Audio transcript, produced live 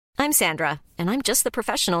I'm Sandra, and I'm just the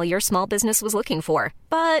professional your small business was looking for.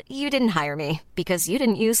 But you didn't hire me because you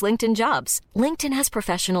didn't use LinkedIn Jobs. LinkedIn has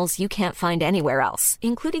professionals you can't find anywhere else,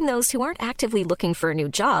 including those who aren't actively looking for a new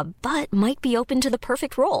job, but might be open to the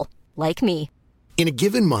perfect role, like me. In a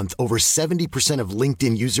given month, over 70% of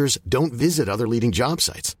LinkedIn users don't visit other leading job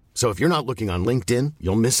sites. So if you're not looking on LinkedIn,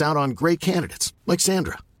 you'll miss out on great candidates like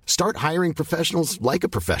Sandra. Start hiring professionals like a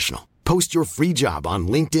professional. Post your free job on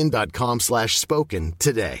linkedin.com/spoken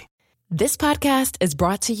today. This podcast is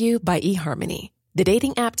brought to you by eHarmony, the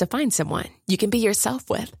dating app to find someone you can be yourself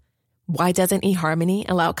with. Why doesn't eHarmony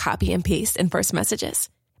allow copy and paste in first messages?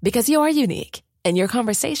 Because you are unique, and your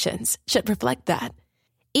conversations should reflect that.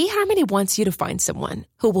 eHarmony wants you to find someone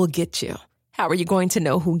who will get you. How are you going to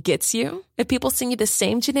know who gets you? If people send you the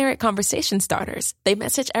same generic conversation starters they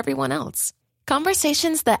message everyone else.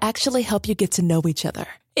 Conversations that actually help you get to know each other.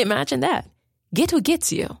 Imagine that. Get who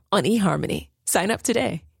gets you on eHarmony. Sign up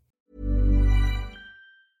today.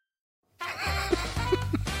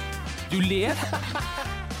 Du ler?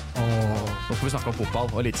 Nå skal vi snakke om fotball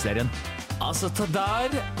og eliteserien. Altså, det der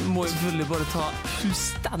må jeg selvfølgelig bare ta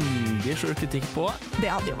fullstendig selvkritikk på. Det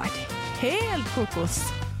hadde jo vært helt kokos.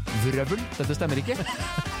 Vrøvl, dette stemmer ikke.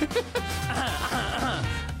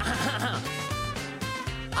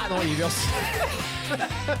 Nei, nå gir vi oss.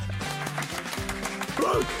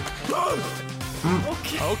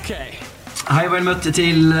 Ok. Hei og vel møtt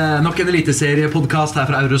til nok en eliteserie-podcast her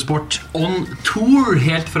fra Eurosport On Tour,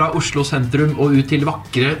 helt fra Oslo sentrum og ut til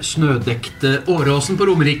vakre, snødekte Åråsen på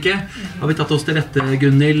Romerike. Har vi tatt oss til rette,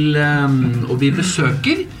 Gunnhild, og vi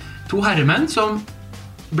besøker to herremenn som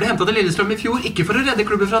ble hentet til Lillestrøm i fjor, ikke for å redde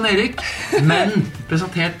klubben fra Erik, men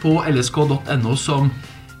presentert på lsk.no som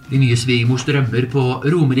de nye svigermors drømmer på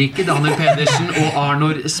Romerike, Daniel Pedersen og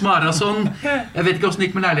Arnor Smarason. Jeg vet ikke hvordan det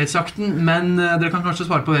gikk med leilighetsjakten, men dere kan kanskje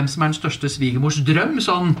svare på hvem som den største svigermors drøm,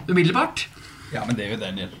 sånn umiddelbart? Ja, men det jo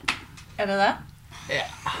Daniel. Det det? Ja.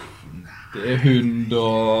 Det hund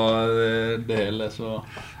og det hele, så...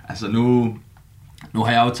 Altså, nu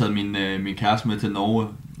har jeg jo taget min kæreste med til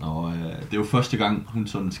Norge, og det jo første gang, hun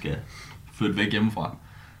sådan skal flytte væk hjemmefra.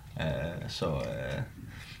 Så...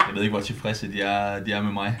 Jeg ved ikke, hvor tilfredse de er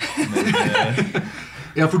med mig. Men,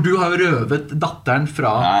 ja, for du har jo røvet datteren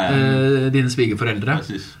fra dine svigerforeldre.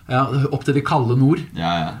 Præcis. Ja, opp til det kalde nord.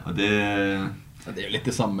 Ja, og det jo litt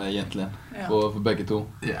det samme egentlig, for begge to.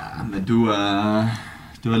 Ja, men du er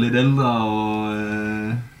litt eldre og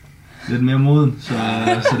litt mer moden, så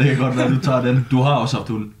det kan godt være du tar den. Du har også haft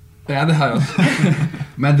hund. Ja, det har jag också.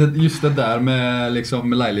 Men just det där med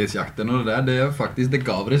liksom leilighetsjakten och det där, faktiskt det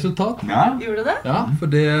gav resultat. Ja. Gjorde det? Ja, för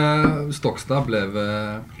det Stockstad blev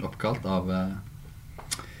uppkallt av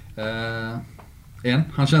en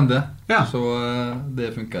han kände. Ja. Så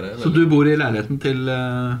det funkade. Så du bor i leiligheten til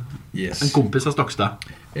yes. En kompis av Stockstad?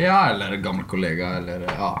 Ja, eller en gammel kollega eller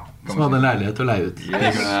ja, som hadde en leilighet å leie ut.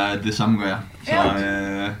 Det samme gør jeg.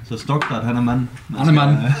 Så Stockstad, han mann. Han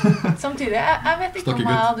mann. Samtidig, jeg vet ikke om jeg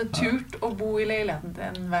hadde turt å bo i leiligheten til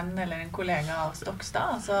en venn eller en kollega av Stockstad.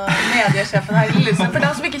 Altså mediesjefen her i Lillestrøm. For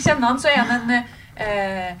de som ikke kjenner han, så han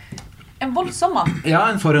en voldsom mann. Ja,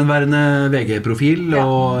 en forhenværende VG-profil,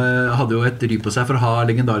 og hadde jo et ry på seg for å ha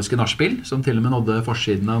legendariske nachspiel, som til og med nådde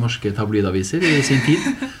forsiden av norske tabloidaviser i sin tid.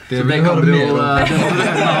 Det kan vi jo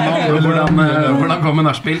hvordan kommer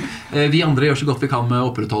nachspiel. Vi andre gjør så godt vi kan med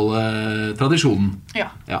å opprettholde tradisjonen.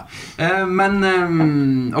 Ja. Men,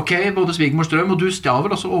 ok, både svigermors drøm, og du stjal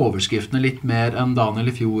vel også overskriftene litt mer enn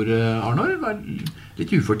Daniel i fjor, Arnor. Var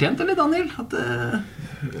litt ufortjent, eller Daniel? At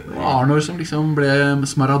Arnor som liksom ble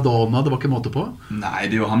Maradona, det var ikke måte på? Nej,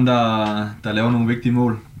 det jo ham, der laver nogle vigtige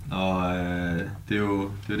mål. Og det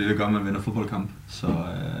jo det, der gør, man vinder fodboldkamp. Så,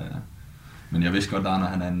 men jeg vidste godt, at Arnor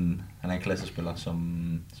han er en klassespiller,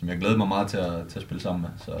 som jeg glæder mig meget til at spille sammen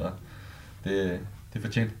med. Så det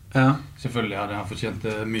fortjent. Ja. Selvfølgelig hadde han fortjent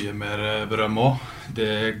mye mer berøm også.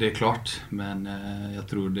 Det klart. Men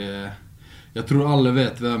jeg tror alle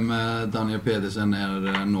vet hvem Daniel Pedersen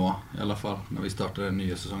nå, i alle fall, når vi starter den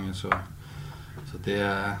nye sesongen. Så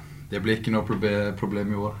det blir ikke noe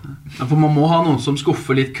problem i år. Ja, for man må ha noen som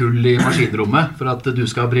skuffer litt kull i maskinrommet for at du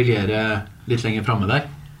skal briljere litt lenger fremme der.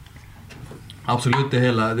 Absolutt,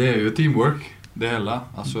 det jo teamwork. Det hele.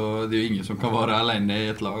 Altså, det jo ingen som kan være alene i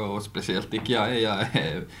et lag, og spesielt ikke jeg.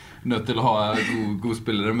 Jeg nødt til å ha gode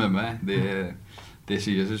spillere med meg. Det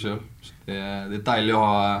sier seg selv. Det deilig å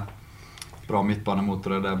ha bra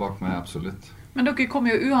midtbanemotorer der bak meg, absolutt. Men dere kom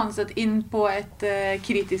jo uansett inn på et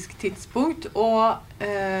kritisk tidspunkt, og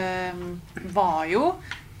var jo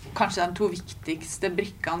kanskje de to viktigste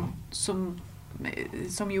brikkene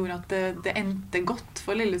som gjorde at det endte godt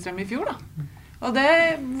for Lillestrøm i fjor, da. Og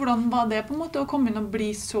hvordan var det på en måte å komme inn og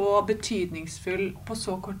bli så betydningsfull på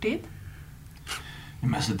så kort tid?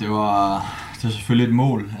 Jamen, altså, det var selvfølgelig et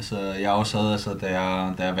mål. Altså, jeg også havde, altså, da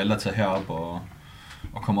jeg valgte at tage herop og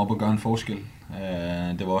komme op og gøre en forskel.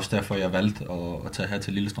 Det var også derfor, jeg valgte at tage her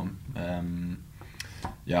til Lillestrøm.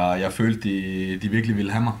 Jeg følte, de virkelig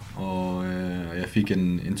ville have mig, og jeg fik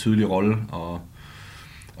en tydelig rolle. Og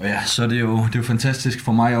ja, så det er jo fantastisk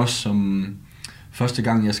for mig også, som første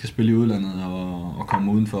gang jeg skal spille i udlandet og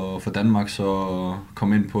komme uden for Danmark, så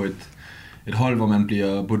komme ind på et hold, hvor man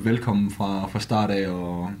bliver budt velkommen fra start af,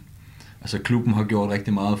 og altså klubben har gjort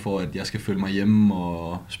rigtig meget for, at jeg skal føle mig hjemme,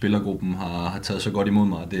 og spillergruppen har taget så godt imod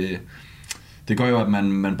mig. Det gør jo, at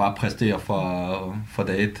man bare præsterer fra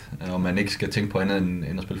dag et, og man ikke skal tænke på andet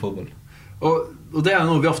end at spille fodbold. Og det er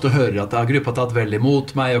noe vi ofte hører, at gruppa har tatt veldig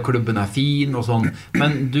imot meg, og klubben er fin og sånn.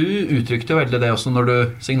 Men du uttrykte jo veldig det også når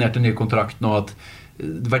du signerte ny kontrakt nå, at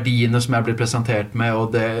verdiene som jeg ble presentert med,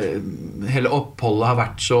 og hele oppholdet har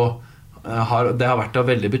vært så det har vært av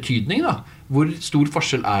veldig betydning da. Hvor stor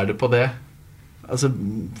forskjell er det på det? Altså,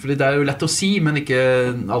 fordi det er jo lett å si, men ikke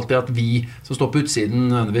alltid at vi som står på utsiden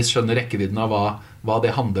nødvendigvis skjønner rekkevidden av hva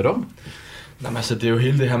det handler om. Nej, men altså, det er jo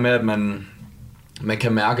hele det her med, at man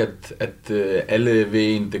kan mærke, at alle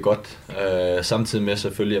vil en det godt, samtidig med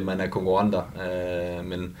selvfølgelig, at man er konkurrenter.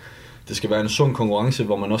 Men det skal være en sund konkurrence,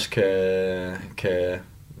 hvor man også kan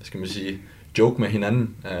hvad skal man sige, joke med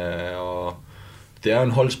hinanden. Og det er jo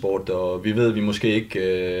en holdsport, og vi ved, at vi måske ikke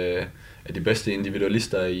er de bedste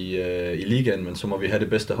individualister i ligaen, men så må vi have det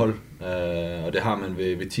bedste hold. Og det har man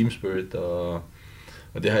ved Team Spirit, og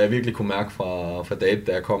det har jeg virkelig kunne mærke fra dag et,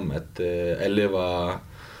 da jeg kom, at alle var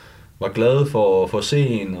glade for at se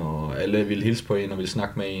en, og alle ville hilse på en og ville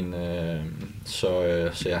snakke med en. Så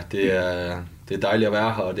ja, det er dejligt at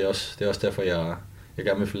være her, og det er også derfor, jeg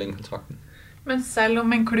gerne vil forlænge kontrakten. Men selv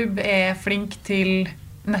om en klubb er flink til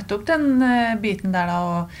nettopp den biten der da,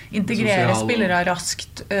 å integrere spillere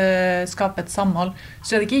raskt, skape et samhold,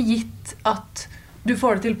 så er det ikke gitt at du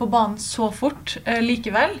får det til på banen så fort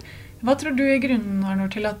likevel. Hva tror du er grunnen, Arnor,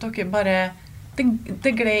 til at dere bare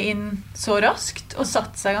det gled inn så raskt og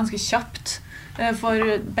satt seg ganske kjapt for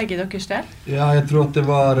begge deres del? Ja, jeg tror at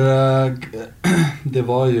det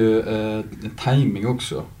var jo timing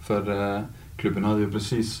også, for klubben hadde jo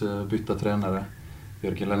precis byttet trenere.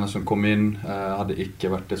 Jørgen Lennartson kom inn, hadde ikke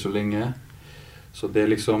vært det så lenge. Så det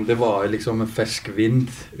var liksom en fersk vind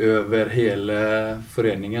over hele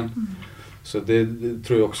foreningen. Så det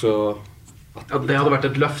tror jeg også at det hadde vært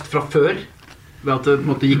et løft fra før, ved at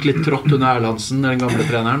det gikk litt trått under Erlandsen, den gamle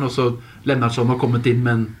treneren, og så Lennartson har kommet inn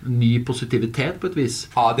med en ny positivitet på et vis.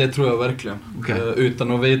 Ja, det tror jeg virkelig. Okay. Uten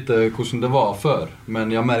å vite hvordan det var før. Men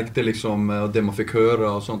jeg merkte liksom, og det man fikk høre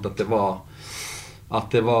og sånt, at det var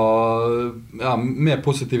ja, mer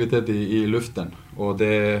positivitet i luften. Og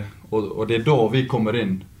det er da vi kommer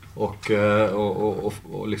inn og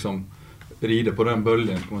liksom rider på den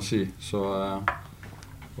bølgen, kan man si. Så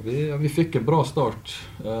vi fikk en bra start,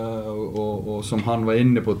 og som han var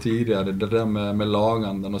inne på tidligere, det der med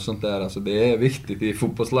laganden og sånt der, altså det er viktig i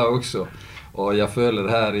fotbollslag også. Og jeg føler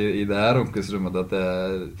her i det her omklædningsrummet at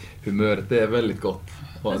humøret det er veldig godt.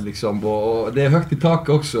 Og det er høyt i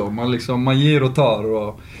taket også, man gir og tar,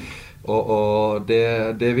 og det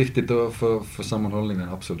er viktig for sammenholdningen,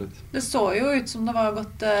 absolutt. Det så jo ut som det var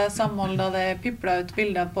godt samhold da det piplet ut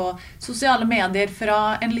bilder på sosiale medier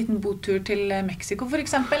fra en liten botur til Mexico for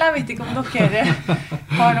eksempel. Jeg vet ikke om dere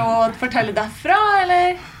har noe å fortelle derfra,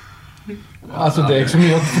 eller? Altså, det er ikke så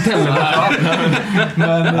mye å fortelle derfra.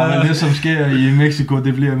 Men det som sker i Mexico,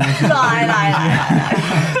 det blir Mexico. Nei.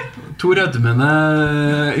 To rødmende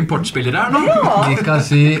importspillere her nå. Ja. Vi kan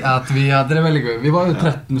si at vi hadde det veldig gøy. Vi var jo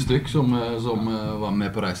 13 stykk som var med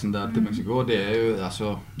på reisen der til Mexico, og det er jo,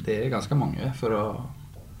 altså, det er ganske mange for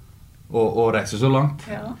å reise så langt.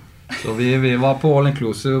 Ja. Så vi var på All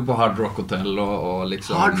Inclusive på Hard Rock Hotel og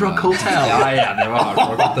liksom... Hard Rock Hotel? Ja, det var Hard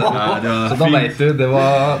Rock Hotel. Ja, så da vet du, det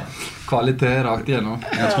var kvalitet rakt igjennom.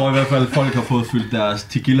 Jeg tror i hvert fall folk har fått fylt deres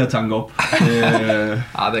tequila-tank opp.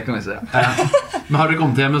 Ja, det kan vi se. Ja. Men har dere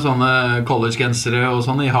kommet hjem med sånne college-gensere og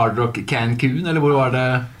sånne i Hard Rock Cancun, eller hvor var det?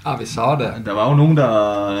 Ja, vi sa det. Der var jo noen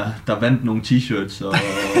der vant noen t-shirts og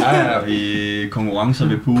i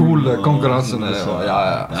konkurrencer ved Pool-konkurrencerne.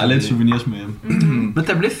 Ja. Det er litt souvenirs med hjem. Men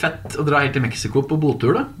det blir fett å dra helt til Mexico på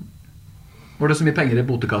botur da. Var det så mye penger i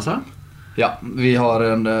botekassa? Ja, vi har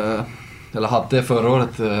hadde forrige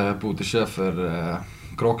året botesjef for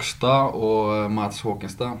Krokstad og Mats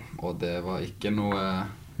Håkenstad, og det var ikke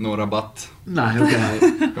noe rabatt. Nei, ok.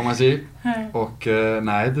 Kan man si. Og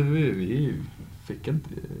nei, vi fikk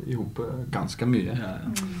ihop ganske mye.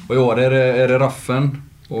 Og i år er det Raffen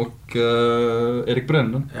och Erik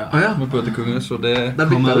Bränden som på Göteborg så det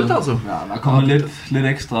kommer ut alltså. Ja, der kommer lidt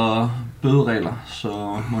ekstra bøderegler,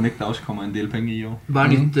 så må ikke der også kommer en del penge i år. Hva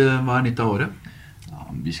nytt av året? Ja,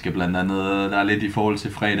 vi skal blandt andet, der lidt i forhold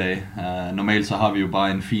til fredag. Normalt så har vi jo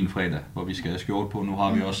bare en fin fredag, hvor vi skal have skjort på. Nu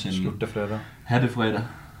har vi også en hattefredag.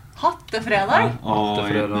 Hattefredag? Og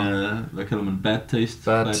en, hvad kalder man, bad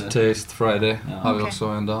taste Taste Friday har vi også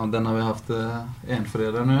en dag. Den har vi haft en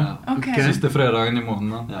fredag nu. Siste fredagen i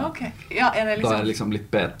måneden. Ja, det liksom... Da det liksom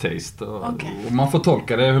litt bad taste. Og man får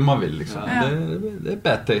tolke det hur man vil. Liksom. Det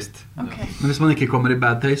bad taste. Men hvis man ikke kommer i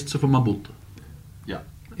bad taste, så får man bot. Ja.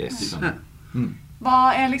 Yes.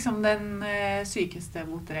 Hva liksom den sykeste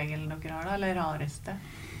botregelen dere har da, eller rareste?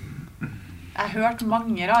 Jeg har hørt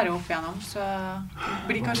mange rare opp igjennom, så jeg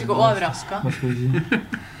blir kanskje ikke overrasket. Altså,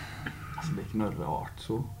 det ikke noe rart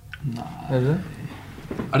så. Nei.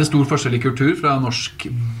 Det stor forskjell i kultur fra norsk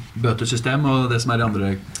bøtesystem og det som i andre?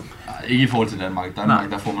 Ikke i forhold til Danmark.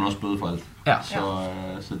 Der får man også bøde for alt. Ja.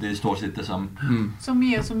 Så det stort sett det samme. Så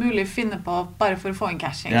mye som mulig finne på bare for å få en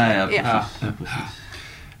cash. Ja, precis.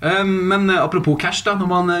 Men apropos cash da, når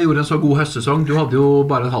man gjorde en så god høstsesong, du hadde jo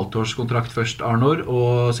bare en halvtårskontrakt først, Arnor,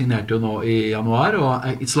 og signerte jo nå i januar, og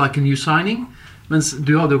it's like a new signing, mens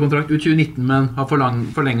du hadde jo kontrakt ut 2019, men har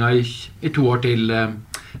forlenget i 2 år til,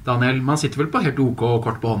 Daniel. Man sitter vel på helt ok og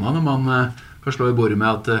kort på hånda når man kan slå i bordet med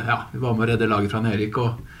at vi var med å redde laget fra Erik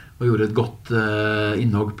og gjorde et godt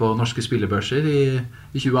innhogg på norske spillebørser i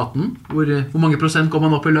 2018. Hvor mange prosent går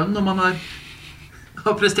man opp i lønn når man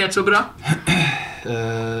har prestert så bra?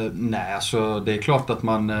 Nej, alltså det är klart att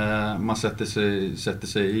man sätter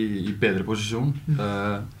sig i bättre position.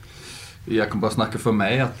 Jag kan bara snacka för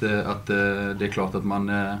mig att det är klart att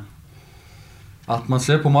man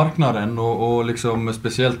ser på marknaden och liksom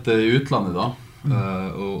speciellt i utlandet då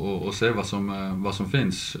och ser vad som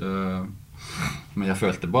finns. Men jag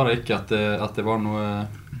følte bara inte att det var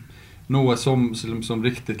något som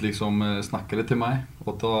riktigt liksom snackade till mig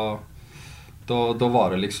och då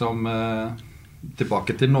var det liksom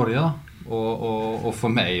tillbaka till Norge och för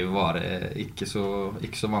mig var det inte så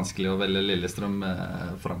vanskligt att välja Lillestrøm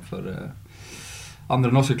framför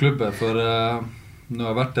andra norska klubbar för nu har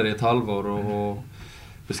jag varit där i ett halvår och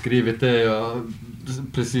beskrivit det jag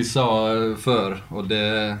precis sa för och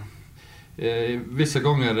det vissa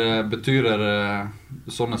gånger betyder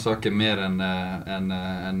sådana saker mer än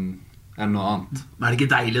något annat. Men det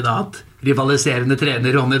ikke deilig da at rivaliserende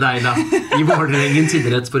trener Ronny Deila i Vålerengens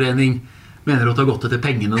idrettsforening mener at du har gått etter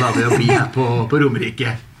pengene da ved å bli her på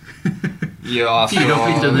Romerike? Ja, alltså,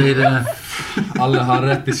 alla har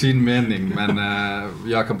rätt i sin mening, men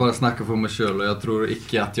jag kan bara snacka för mig själv och jag tror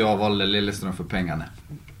inte att jag valde Lillestrøm för pengarna.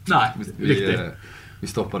 Nej, riktigt. Vi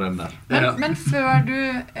stoppar den där. Men før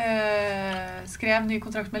du skrev ny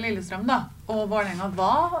kontrakt med Lillestrøm da, og Vålerenga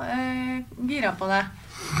var gira på det,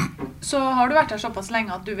 så har du vært her såpass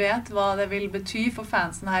lenge at du vet hva det vil bety for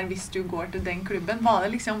fansen her hvis du går til den klubben. Var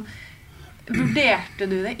det liksom, vurderte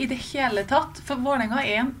du det i det hele tatt? For Vålerenga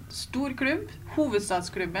en stor klubb,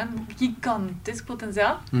 hovedstadsklubben, gigantisk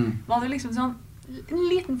potensial. Var det liksom sånn en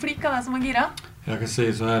liten flik av deg som var gira? Jag kan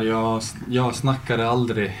säga så här, jag snackade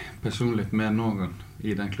aldrig personligt med någon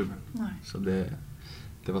i den klubben. Nej. Så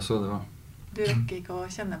det var så det var. Du røkker ikke å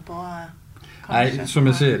kjenne på Nej, som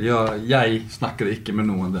jag säger, jag snackade inte med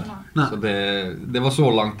någon där. Nej. Så det var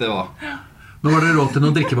så långt det var. Men var det råd til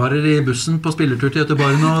noen drikkevarer i bussen på spillertur til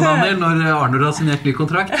Göteborg nå, Daniel, når Arnor har signert ny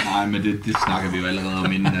kontrakt? Nej, men det snakker vi jo allerede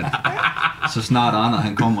om inden, at så snart Arnor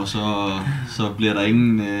han kommer, så bliver der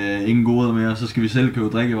ingen goder mere, så skal vi selv købe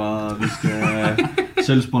drikkevarer, vi skal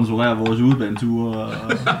selv sponsorere vores udebaneture,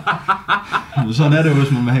 og sådan det jo,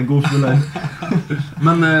 hvis man vil have en god spiller ind.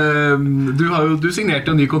 Men du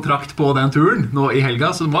signerte jo ny kontrakt på den turen nå i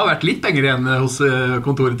helga, så det må ha vært litt penger igjen hos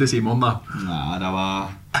kontoret til Simon da. Nej, der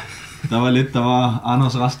var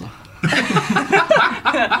Arnors rester.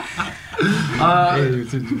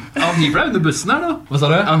 Han hiver deg under bussen her nå. Vad sa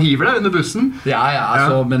du? Han hiver deg under bussen. Ja,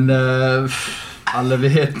 alltså, men alla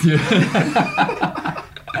vet ju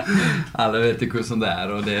alla vet ju hur det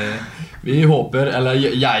är och vi hoppas, eller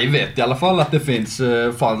jag vet i alla fall att det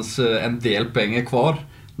fanns en del pengar kvar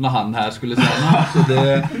när han här skulle signa. Så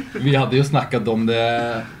vi hade ju snackat om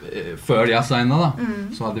det för jag signade då.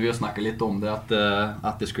 Så hade vi ju snackat lite om det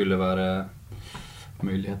att det skulle vara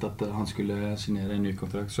möjlighet att han skulle signera en ny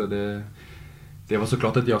kontrakt, så det var så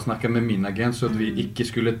klart att jag snackade med min agent så att vi inte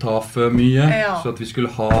skulle ta för mycket, så att vi skulle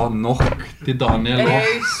ha nog till Daniel.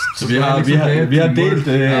 Så vi har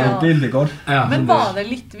delt det godt. Ja. Men var det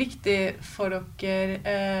litt viktig for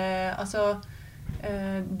dere, altså,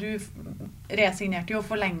 du resignerte jo og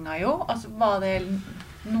forlenget jo, altså var det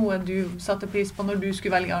noe du satte pris på når du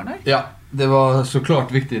skulle velge, Arnar? Ja, det var så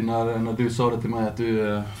klart viktig når du sa det til meg at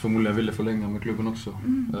du förmodligen ville forlenge med klubben også.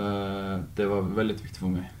 Det var veldig viktig for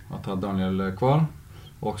meg at ha Daniel kvar.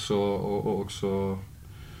 Og også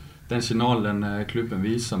den signalen klubben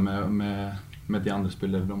viser med de andre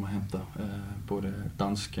spillere de har hentet. Både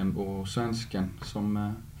dansken og svensken som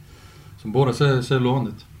både ser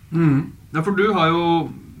lovende ut. Ja, for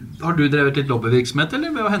har du drevet litt lobbyvirksomhet,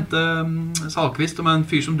 eller ved å hente Salkvist, som en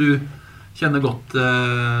fyr som du kjenner godt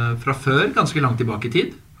fra før, ganske langt tilbake i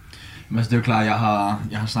tid? Men det er jo klart, jeg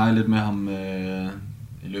har snakket litt med ham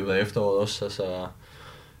i løpet av efteråret også. Altså,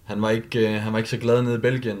 han var ikke så glad nede i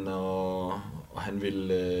Belgien, og han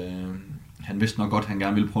vidste nok godt, at han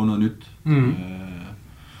gerne ville prøve noget nyt.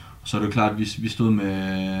 Så er det jo klart, at vi stod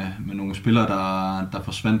med nogle spillere, der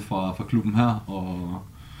forsvandt fra klubben her, og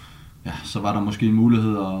ja, så var der måske en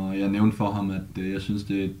mulighed, og jeg nævnte for ham, at jeg synes,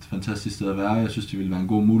 det er et fantastisk sted at være. Jeg synes, det ville være en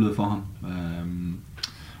god mulighed for ham.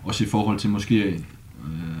 Også i forhold til måske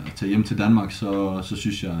at tage hjem til Danmark, så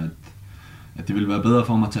synes jeg, at det ville være bedre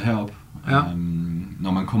for ham at tage herop. Ja.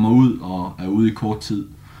 Når man kommer ud og er ude i kort tid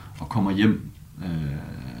og kommer hjem,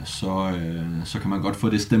 så kan man godt få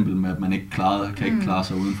det stempel med, at man ikke kan ikke klare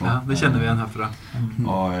sig udenfor. Ja, det kender vi igjen herfra.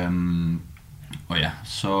 Og ja,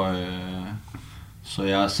 så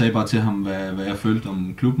jeg sagde bare til ham, hvad jeg følte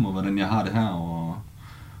om klubben, og hvordan jeg har det her, og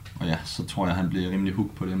ja, så tror jeg, han bliver rimelig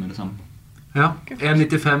hooked på det med det samme. Ja,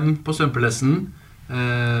 1,95 på svømpelessen,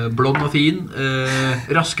 blond og fin,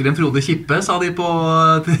 raskere enn Frode Kippe, sa de på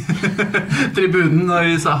tribunen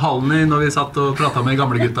i hallen når vi satt og pratet med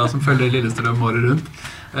gamle gutta som følger Lillestrøm året rundt.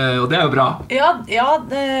 Og det er jo bra. Ja,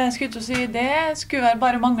 det skulle ikke si, det skulle være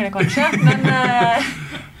bare mangle kanskje,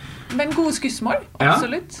 men gode skussmål,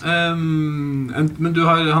 absolutt. Ja, men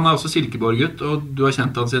han er også Silkeborg-gutt, og du har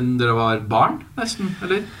kjent han siden dere var barn, nesten,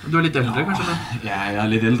 eller? Du er litt eldre, kanskje? Ja, jeg er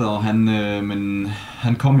litt eldre, og men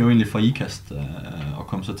han kom jo egentlig fra Ikast, og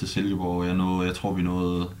kom så til Silkeborg, og jeg tror vi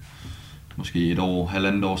nåede måske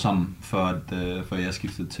halvandet år sammen, før jeg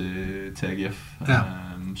skiftede til AGF. Ja.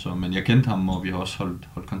 Men jeg kendte ham, og vi har også holdt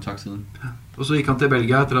kontakt siden. Ja. Og så gikk han til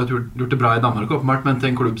Belgia etter å ha gjort det bra i Danmark, åpenbart, men til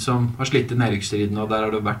en klubb som har slitt i nedrykksstriden, og der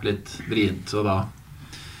har det vært litt vrient, og da...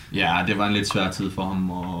 Ja, det var en litt svær tid for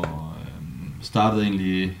ham, og startede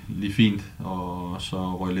egentlig litt fint, og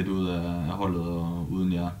så røg litt ut av holdet, og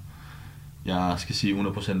uden jeg skal si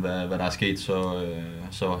 100% hvad der er sket, så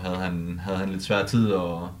havde han litt svær tid,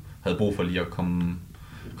 og havde brug for lige at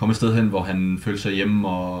komme et sted hen, hvor han følte sig hjemme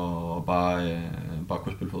og bare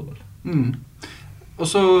kunne spille fodbold. Og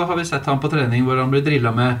så har vi sett ham på trening hvor han ble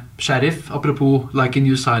drillet med Sheriff, apropos like a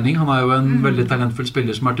new signing. Han er jo en veldig talentfull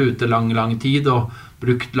spiller som har vært ute lang tid og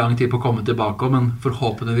brukt lang tid på å komme tilbake, men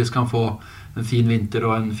forhåpentligvis kan få en fin vinter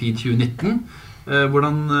og en fin 2019.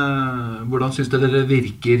 Hvordan synes dere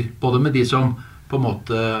virker, både med de som på en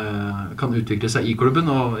måte kan utvikle seg i klubben,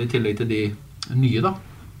 og i tillegg til de nye da?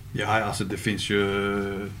 Ja, alltså det finns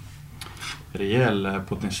ju rejäla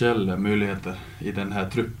potentiella möjligheter i den här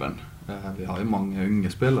truppen. Vi har ju många unga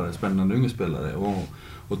spelare, spännande unga spelare,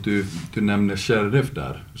 och du nämner Sheriff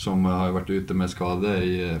där som har varit ute med skade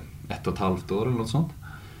i 1,5 år eller något sånt.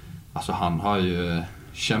 Alltså han har ju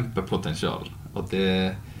kjempepotential, och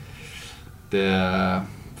det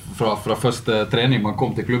fra første trening man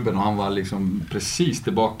kom til klubben, og han var liksom precis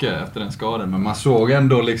tillbaka efter den skaden, men man såg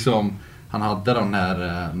ändå liksom han hade de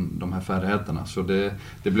här färdigheterna, så det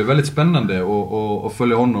blev väldigt spännande att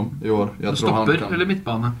följa honom i år. Jag tror han kan, eller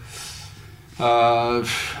mittbane?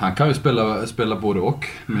 Han kan ju spela både och,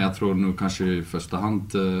 men jag tror nog kanske i första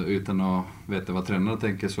hand utan att veta vad tränaren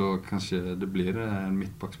tänker, så kanske det blir en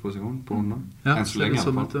mittbacksposition på honom. Ja, än så länge i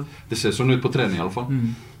alla fall. Det ser sån ut på träning i alla fall.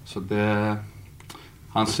 Så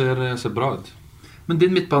han ser bra ut. Men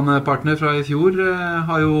din mittbanepartner fra i fjor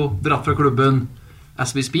har jo dratt fra klubben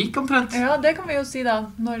as we speak, omtrent. Ja, det kan vi jo si da.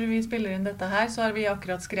 Når vi spiller inn dette her, så har vi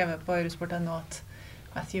akkurat skrevet på Eurosport.no at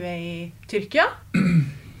Matthew er i Tyrkia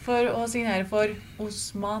for å signere for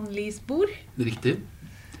Osman Lisbour. Riktig.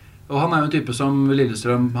 Og han er jo en type som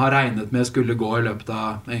Lillestrøm har regnet med skulle gå i løpet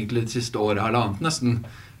av egentlig det siste året, halvannet nesten.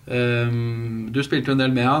 Du spilte jo en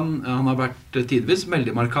del med han. Han har vært tidvis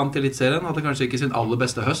veldig markant i Eliteserien. Hadde kanskje ikke sin aller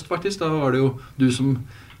beste høst, faktisk. Da var det jo du som...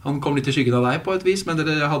 Han kom litt i skyggen av deg på et vis, men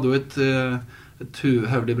dere hadde jo et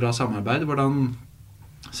høvelig bra samarbeid. Hvordan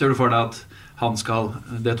ser du for deg at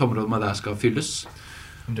det tområdet med deg skal fylles?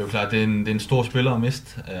 Det er jo klart, det er en stor spiller å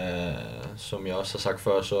miste. Som jeg også har sagt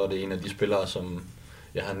før, så er det en av de spillere som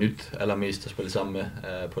jeg har nytt allermest å spille sammen med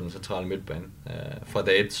på den centrale midtbanen. Fra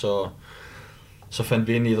dag 1 så fandt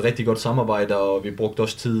vi ind i et rigtig godt samarbejde, og vi brugte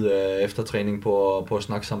også tid efter træning på at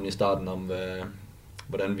snakke sammen i starten om,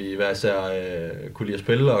 hvordan vi hver især kunne lide at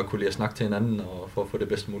spille og kunne lide at snakke til hinanden og for at få det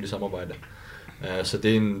bedst mulige samarbejde. Så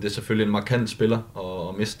det er selvfølgelig en markant spiller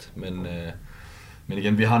at miste, men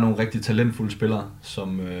igen, vi har nogle rigtig talentfulde spillere,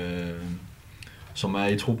 som er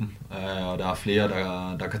i truppen, og der er flere,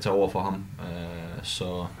 der kan tage over for ham.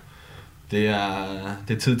 Så det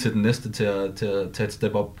er tid til den næste til at tage et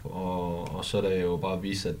step op, og så er det jo bare at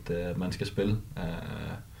vise, at man skal spille.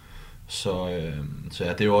 Så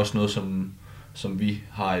ja, det er jo også noget, som vi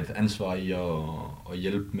har et ansvar i at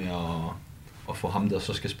hjælpe med at få ham, der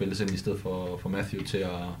så skal spilles ind i stedet for Matthew, til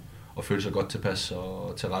at føle sig godt tilpas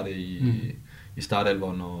og til rette i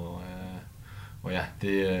startelveren, og ja,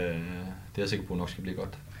 det er jeg sikker på nok skal blive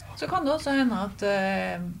godt. Så kan det også hende at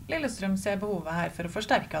Lillestrøm ser behovet her for at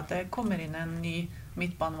forstærke, at det kommer ind en ny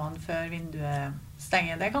midtbanemann før vinduet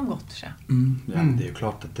stenger. Det kan godt skje. Ja, det er jo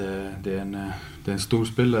klart at det er en stor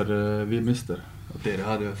spiller vi mister. Og dere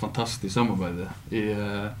hadde et fantastisk samarbeid i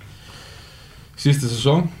siste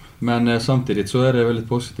sæson, men samtidig så er det veldig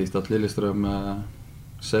positivt at Lillestrøm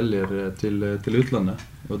sælger til utlandet,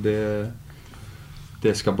 og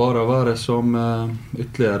det skal bare være som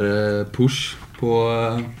ytterligere push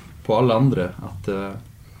på alle andre at det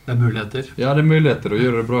er muligheter. Ja, det er muligheter å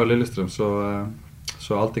gjøre det bra i Lillestrøm, så er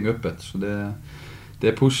allting öppet. Så det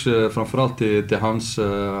er push framförallt til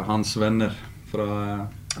hans venner fra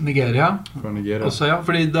Nigeria. Også, ja,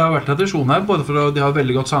 fordi det har vært tradisjon her, både for at de har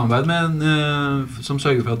veldig godt samarbeid med, som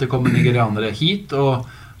sørger for at det kommer nigerianere hit, og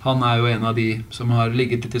han er jo en av de som har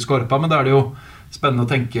ligget litt i skorpa, men da er det jo spennende å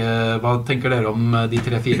tenke, hva tenker dere om de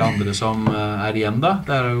 3-4 andre som er igjen da?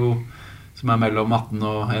 Det er jo som er mellom 18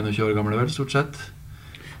 og 21 år gamle vel, stort sett.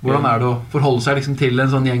 Hvordan er det å forholde seg liksom til en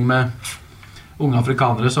sånn gjeng med unge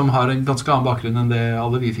afrikanere som har en ganske annen bakgrunn enn det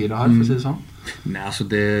alle vi 4 har, for å si det sånn? Nej, alltså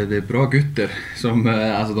det är bra gutter som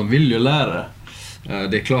alltså de vill ju lära.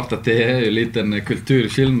 Det är klart att det är ju lite en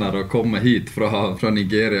kulturskillnad att komma hit från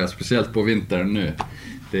Nigeria, speciellt på vintern nu.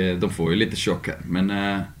 De får ju lite chock här, men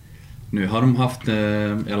nu har de haft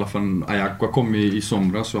i alla fall Ayakwa kom i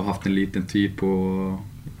somras och haft en liten tid på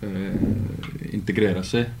integrera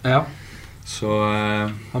sig. Ja. Så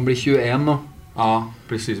han blir 21 nu. Ja,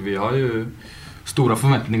 precis. Vi har ju stora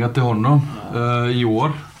förväntningar till honom i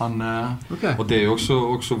år. Okay. Och det är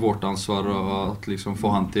också vårt ansvar att liksom få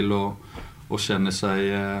han till att känna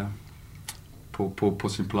sig på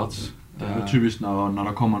sin plats. Det er typisk når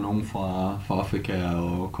der kommer nogen fra Afrika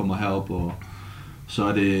og kommer herop, og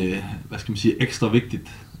så er det, hvad skal man sige, ekstra vigtigt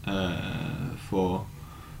for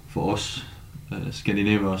os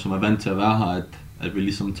skandinaver, som er vant til at være her, at vi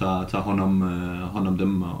ligesom tager hånd om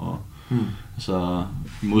dem, og altså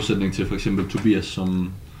i modsætning til for eksempel Tobias,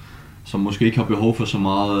 som måske ikke har behov for så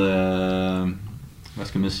meget hvad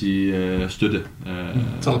skal man sige, støtte.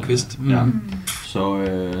 Talkvist. Ja. Så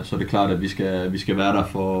er det klart, at vi skal være der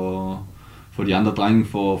for de andre drenge,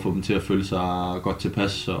 for at få dem til at føle sig godt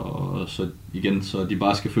tilpas, og så de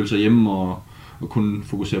bare skal føle sig hjemme og kunne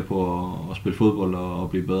fokusere på at spille fodbold og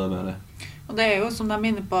blive bedre hver dag. Og det er jo, som de er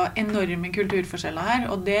inne på, enorme kulturforskjeller her,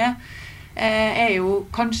 og det er jo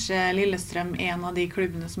kanskje Lillestrøm en av de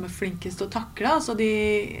klubbene som er flinkest å takle. Altså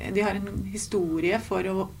de har en historie for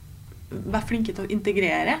å være flinke til å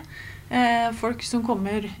integrere folk som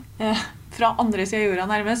kommer fra andre siden av jorda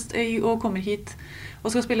nærmest, og kommer hit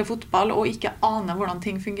og skal spille fotball og ikke aner hvordan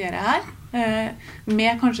ting fungerer her,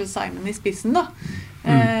 med kanskje Simon i spissen da,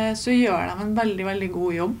 så gjør de en veldig, veldig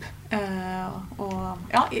god jobb, og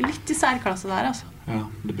ja, litt i særklasse der altså. Ja,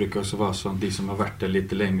 det brukar også være sånn, de som har vært der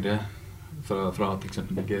litt lengre fra til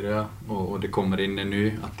eksempel Nigeria, og det kommer inn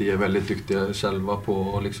nu, at de er veldig dyktige selv på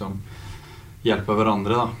å liksom hjelpe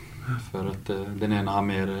hverandre da, for at den ene har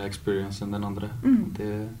mer experience enn den andre.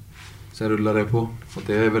 Så jeg ruller det på, og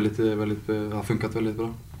det er har funket veldig bra.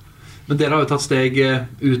 Men dere har jo tatt steg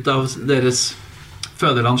ut av deres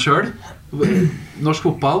fødeland selv. Norsk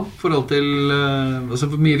fotball, forhold til altså,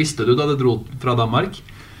 hvor mye visste du da du dro fra Danmark,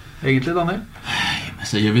 egentlig, Daniel?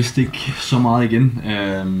 Altså, jeg vidste ikke så meget igen.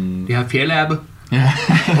 De har fjellæbe. Ja.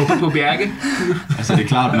 Oppe på bjerget. Altså, det er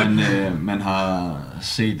klart, man har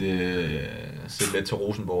set lidt til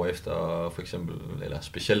Rosenborg efter, for eksempel, eller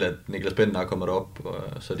specielt at Niklas Bender er kommet op,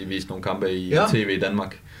 så de viste nogle kampe i TV i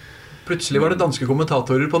Danmark. Plutselig var det danske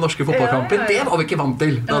kommentatorer på norske fotballkamper. Det var vi ikke vant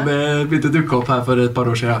til da det begynte å dukke opp her for et par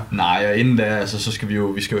år siden. Nej, og inden da, altså, så skal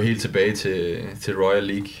vi skal jo helt tilbage til Royal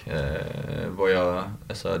League, hvor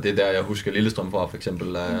det er der, jeg husker Lillestrøm fra, for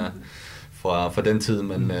eksempel, fra den tid,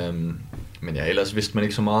 men ja, ellers vidste man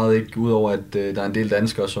ikke så meget, ikke, udover at der er en del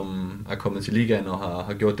danskere, som er kommet til ligaen og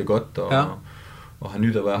har gjort det godt, og har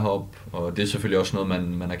nyt at være heroppe, og det er selvfølgelig også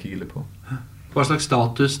noget, man har kigget lidt på. Hva slags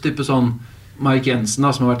status, type sånn Mike Jensen,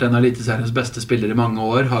 da, som har vært en av eliteseriens beste spillere i mange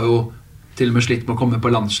år, har jo til og med slitt med å komme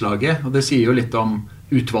på landslaget, og det sier jo litt om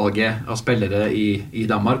utvalget av spillere i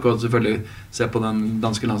Danmark, og selvfølgelig se på den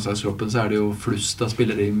danske landslagstroppen, så er det jo flust av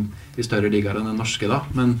spillere i større ligaer enn den norske da,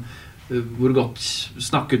 men hvor godt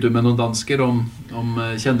snakket du med noen dansker om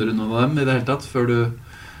kjenner du noen av dem i det hele tatt, før du...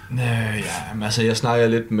 Ja, men altså jeg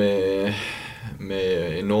snakker lidt med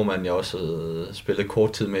en nordmand, jeg også spillede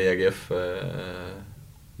kort tid med i AGF,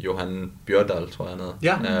 Johan Bjørdal, tror jeg han hed.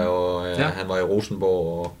 Ja. Og han var i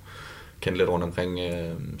Rosenborg og kendte lidt rundt omkring,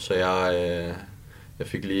 så jeg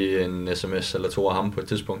fik lige en sms eller 2 af ham på et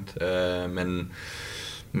tidspunkt. Men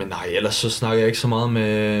nej, ellers så snakker jeg ikke så meget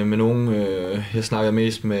med nogen. Jeg snakker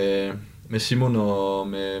mest med Simon og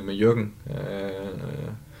med Jürgen.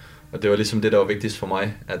 Og det var ligesom det, der var vigtigst for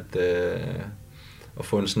mig, at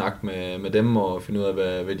få en snak med dem og finde ud af,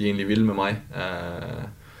 hvad de egentlig ville med mig.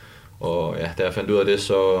 Og ja, da jeg fandt ud af det,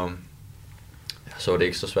 så var det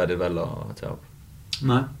ikke så svært et valg at tage op.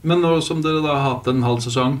 Nej, men nå som dere da har hatt en halv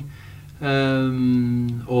sesong,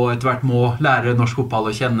 og etter hvert må lære norsk fotball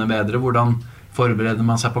å kjenne bedre, hvordan forbereder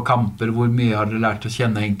man seg på kamper, hvor mye har dere lært å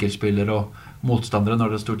kjenne enkeltspillere og motstandere når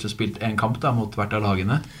dere stort sett spilt en kamp da, mot hvert av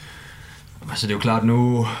lagene? Altså det er jo klart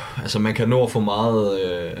nu, altså man kan nå for meget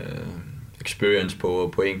experience på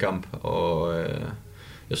en kamp, og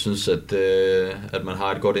jeg synes at man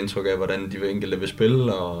har et godt indtryk af, hvordan de enkelte vil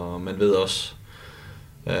spille, og man ved også,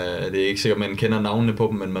 det er ikke sikkert, man kender navnene på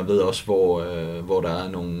dem, men man ved også, hvor der er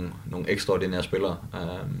nogle ekstraordinære spillere.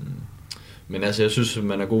 Men altså, jeg synes,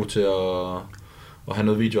 man er god til at have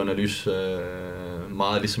noget videoanalyse,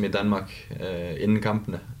 meget ligesom i Danmark, inden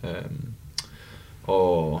kampene.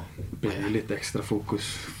 Og det blir litt ekstra fokus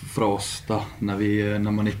fra oss da,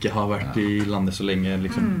 når man ikke har vært i landet så lenge,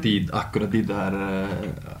 liksom, akkurat de der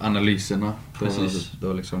analyserne, da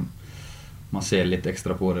liksom, man ser litt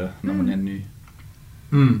ekstra på det når man er ny.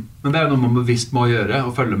 Men det er jo noe man bevisst må gjøre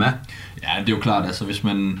og følge med. Ja, det er jo klart, altså hvis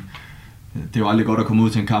man, det er jo aldrig godt at komme ud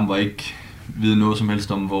til en kamp og ikke vide noget som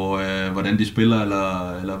helst om hvordan de spiller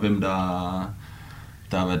eller hvem der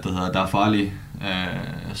er farlige.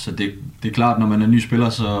 Så det er klart, når man er ny spiller,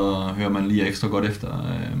 så hører man lige ekstra godt efter.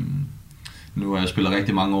 Nu har jeg spillet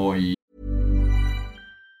rigtig mange år i.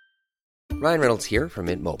 Ryan Reynolds here from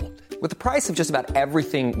Mint Mobile. With the price of just about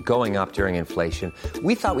everything going up during inflation,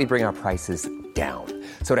 we thought we'd bring our prices down.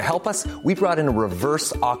 So to help us, we brought in a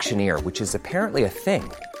reverse auctioneer, which is apparently a thing.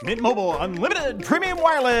 Mint Mobile Unlimited Premium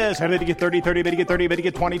Wireless. How to get 30, 30, how to get 30, how to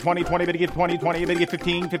get 20, 20, 20, how to get 20, 20, how to get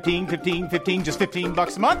 15, 15, 15, 15, just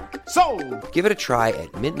 $15 a month? Sold! Give it a try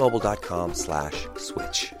at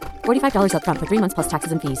mintmobile.com/switch. $45 up front for 3 months plus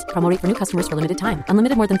taxes and fees. Promo rate for new customers for limited time.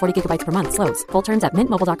 Unlimited more than 40 gigabytes per month. Slows full terms at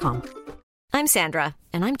mintmobile.com. I'm Sandra,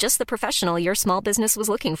 and I'm just the professional your small business was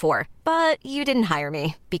looking for. But you didn't hire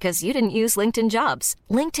me because you didn't use LinkedIn Jobs.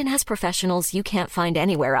 LinkedIn has professionals you can't find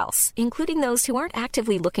anywhere else, including those who aren't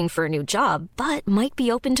actively looking for a new job, but might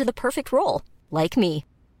be open to the perfect role, like me.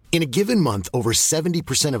 In a given month, over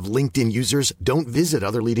 70% of LinkedIn users don't visit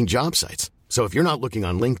other leading job sites. So if you're not looking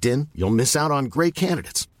on LinkedIn, you'll miss out on great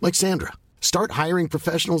candidates like Sandra. Start hiring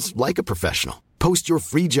professionals like a professional. Post your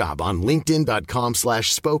free job on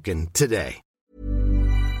linkedin.com/spoken today.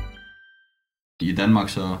 I Danmark,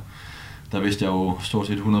 så der vidste jeg jo stort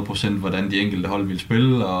set 100%, hvordan de enkelte hold ville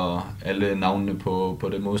spille, og alle navnene på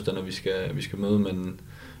det modstander, vi skal møde, men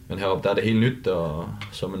heroppe, der er det helt nyt, og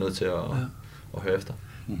så er man nødt til at høre efter.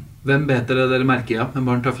 Hvem bet dere mærke af? Hvem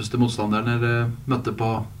var den tøffeste modstanderen dere møtte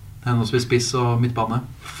på henholdsvis spiss og midtbane?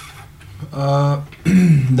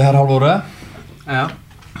 Det her halvåret? Ja.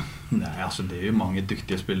 Nej, altså det er jo mange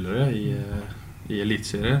dygtige spillere i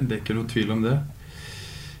elitserien, det er ikke noe tvil om det.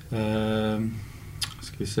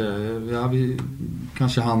 Skal vi se, ja,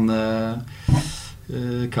 kanskje han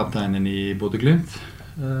kapteinen i Bodø/Glimt,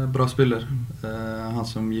 bra spiller, han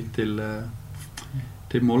som gikk til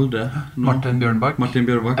Molde, Martin Bjørnbakk,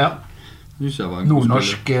 ja.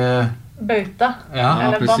 Nordnorsk Bauta, ja,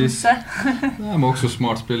 eller precis. Bamse. Han var også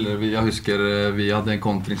smart spiller. Jeg husker vi hadde en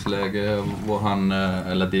kontringsläge hvor han,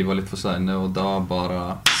 eller de var litt for sene, og da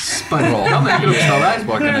bare sparket ned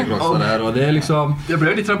Krokstad der, og det er liksom, det ble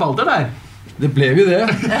jo litt rabalder der. Det blev jo det.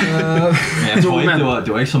 Men jeg tror ikke,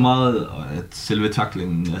 det var ikke så meget at selve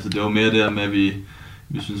taklingen. Altså det var mere der med, at vi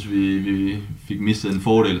synes, vi fik mistet en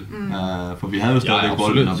fordel. For vi havde jo stadig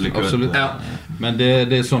bolden og blev kørt. Absolut. Ja. Men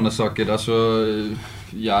det er sånne saker. Altså,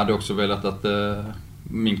 jeg hadde også velat at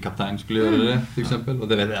min kaptein skulle gjøre det, for eksempel. Og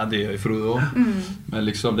det vet jeg, det gjør i Frode også. Men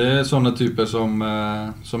liksom, det er sånne typer som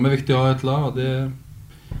er viktig å ha et lag, og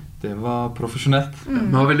Det var profesjonelt.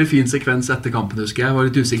 Det var veldig fin sekvens etter kampen, husker jeg. Var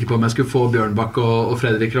litt usikker på om jeg skulle få Bjørn Bakk og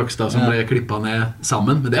Fredrik Rokstad som ble klippet ned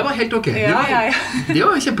sammen. Men det var helt ok. De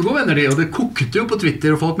var kjempegode venner, de. Og det kokte jo på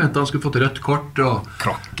Twitter, og folk mente han skulle fått rødt kort. Og...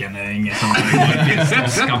 Krokken ingen som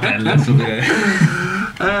skapellen.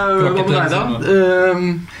 Hva med deg da?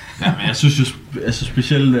 Ja, men jeg synes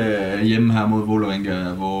spesielt hjemme her mot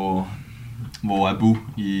Vålerenga, hvor Abu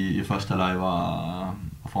i første halvleg var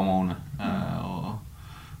fremragende.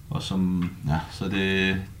 Og som, ja, så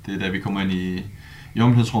det da vi kommer inn i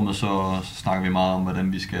omklædningsrummet, så snakker vi meget om, hvordan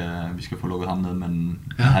vi skal få lukket ham ned, men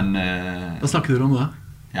han... Hva snakker dere om da?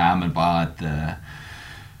 Ja, men bare at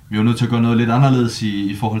vi er nødt til å gøre noget lidt anderledes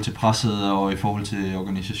i forhold til presset og i forhold til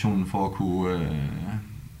organisationen for at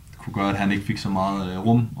kunne gøre, at han ikke fik så meget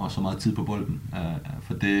rum og så meget tid på bolden.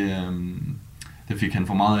 For det fik han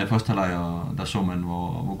for meget af i første halvleg, og der så man,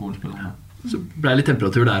 hvor god en spiller han er. Så ble det litt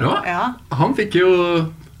temperatur der også. Ja. Han fikk jo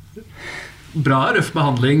bra røff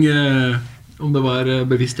behandling, om det var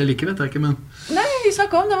bevisst eller ikke, vet jeg ikke, men... Nei, vi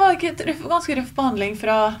snakket om, det var ikke ganske røff behandling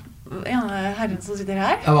fra ene herren som sitter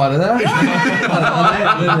her. Ja, var det det?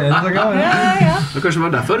 Ja. Og kanskje det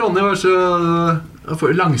var derfor Ronny var så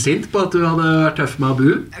langsint på at du hadde vært tøff med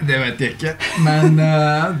Abu? Det vet jeg ikke, men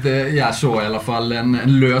jeg så i alla fall en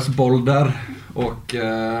løs boll der, og...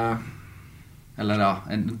 eller ja,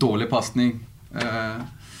 en dårlig passning.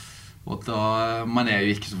 Og da, man er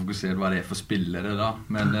jo ikke så fokusert hva det er for spillere da.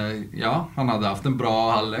 Men ja, han hadde haft en bra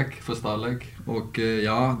halvlek, første halvlek. Og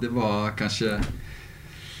ja, det var kanskje,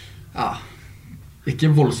 ja, ikke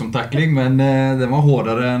en voldsom tackling, men det var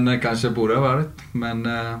hårdere enn kanskje borde ha vært. Men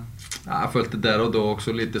ja, jeg følte der og da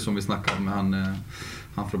også litt som vi snakket med han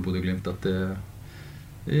fra Bodø Glimt, at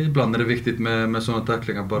ibland är det viktigt med sådana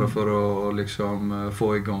tacklingar bara för att liksom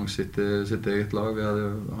få igång sitt eget lag. Vi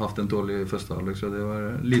hade haft en dårlig første halvlek, så det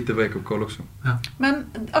var lite wake-up call også. Ja. Men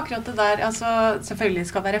akkurat det der, altså selvfølgelig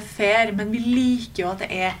skal være fair, men vi liker jo at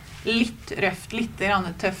det er litt røft, litt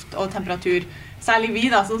tøft og temperatur. Særlig vi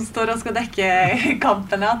da, som står og skal dekke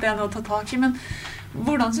kampene, at det er noe å ta tak i. Men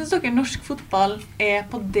hvordan synes dere norsk fotball er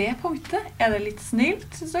på det punktet? Er det litt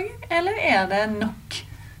snilt, synes dere? Eller er det nok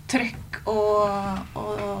trykk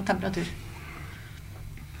og temperatur?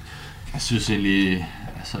 Jeg synes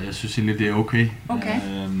egentlig det er okay.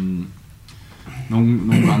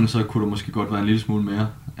 Nogle gange så kunne det måske godt være en lille smule mere,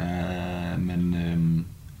 men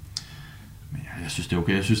jeg synes det er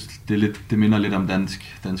okay. Jeg synes det minder lidt om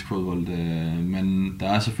dansk fodbold, men der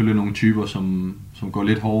er selvfølgelig nogle typer som går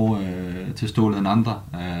lidt hårdere til stålet end andre,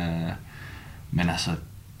 men altså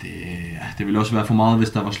det ville også være for meget, hvis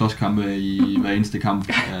der var slåskampe i hver eneste kamp.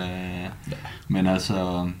 Men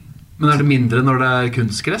altså... Men er det mindre når det er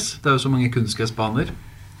kunstgress? Det er jo så mange kunstgressbaner.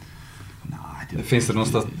 Finns det noen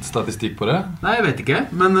statistikk på det? Nei, jeg vet ikke.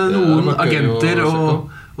 Men noen agenter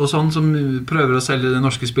og sånn som prøver å selge de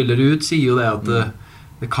norske spillere ut, sier jo det at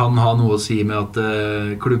det kan ha noe å si med at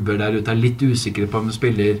klubber der ute er litt usikre på om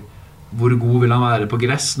spiller hvor god vil han være på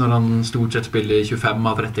gress når han stort sett spiller 25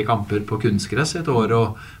 av 30 kamper på kunstgress i et år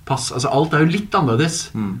og altså alt er jo litt annerledes.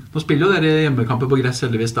 Nå spiller jo dere hjemmekamper på gress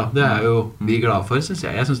heldigvis da. Det er jo vi glad for, synes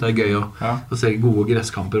jeg. Jeg synes det er gøy å se gode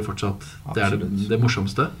gresskamper fortsatt. Det er det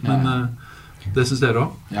morsomste. Men det synes dere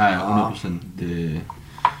også? Ja, 100%.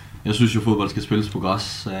 Jeg synes jo fodbold skal spilles på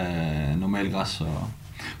græs, normal græs.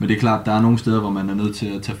 Men det er klart, der er nogle steder, hvor man er nødt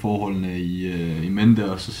til at tage forholdene i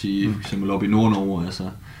mente og så sige, for eksempel op i Nord-Norge,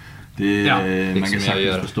 altså man kan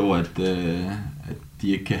sagtens forstå, at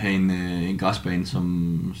de ikke kan have en græsbane,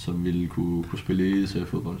 som ville kunne spille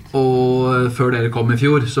eliteseriefodbold. Og før dere kom i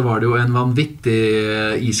fjor, så var det jo en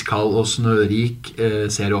vanvittig iskald og snørik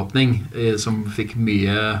serieåpning som fikk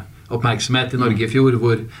mye oppmerksomhet i Norge i fjor,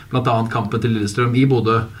 hvor blant annet kampen til Lillestrøm i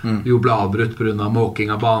Bodø jo ble avbrutt på grunn av måking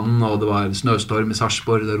av banen, og det var snøstorm i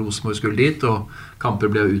Sarpsborg da Rosenborg skulle dit, og kamper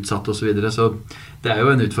ble utsatt og så videre, så det er jo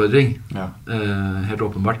en utfordring, helt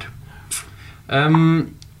åpenbart. Men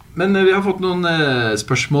vi har fått noen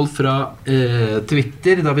spørsmål fra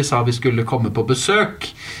Twitter da vi sa vi skulle komme på besøk,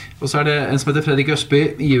 og så er det en som heter Fredrik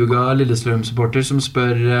Østby, Juga Lillestrøm-supporter, som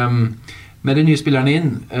spør med de nye spillerne inn,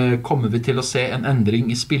 kommer vi til å se en endring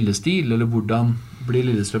i spillestil, eller hvordan blir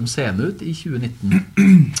Lillestrøm seende ut i 2019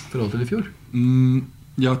 i forhold til i fjor?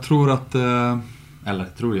 Jeg tror at,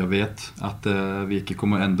 eller tror jeg vet, at vi ikke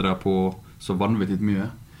kommer å endre på så vanvittig mye.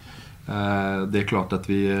 Det er klart at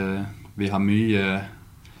vi har mye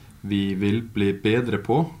vi vil bli bedre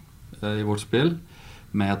på i vårt spill,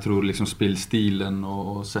 men jeg tror liksom spillstilen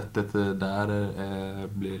og settet der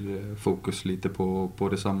blir fokus lite på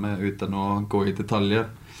det samme uten å gå i detaljer.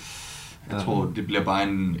 Jeg tror det blir bare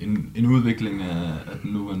en udvikling av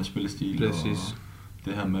den nuværende spillestil. Precis. Og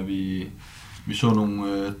det her med vi så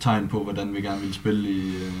nogle tegn på, hvordan vi gerne ville spille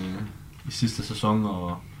i sidste sæson,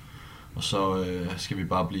 og så skal vi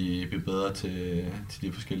bare blive bedre til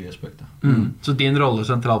de forskellige aspekter. Så din rolle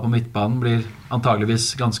centralt på midtbanen blir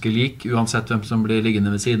antageligvis ganske lik, uansett hvem som blir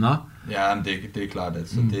liggende ved siden av? Ja, men det er klart.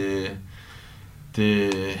 Altså,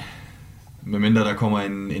 det medmindre der kommer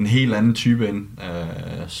en helt anden type ind,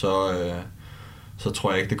 så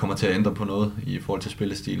tror jeg ikke, det kommer til at ændre på noget i forhold til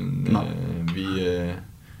spillestilen.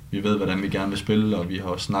 Vi ved, hvordan vi gerne vil spille, og vi har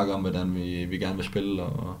også snakket om, hvordan vi gerne vil spille,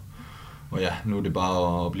 og ja, nu er det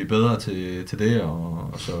bare at blive bedre til det,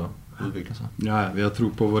 og så udvikle sig. Ja, vi har tro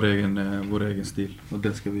på vår egen stil, og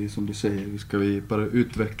den skal vi, som du säger, skal vi bare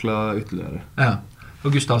utvikle ytterligere. Ja,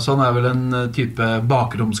 og Gustavsson er vel en type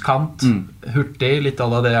bakromskant, hurtig, litt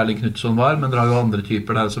av det Erling Knutson var, men dere har jo andre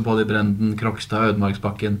typer der, så både Brenden, Krokstad,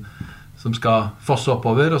 Ødemarksbakken, som skal fosse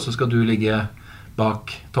oppover, og så skal du ligge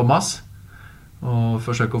bak Thomas, og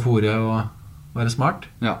forsøke å fore og være smart.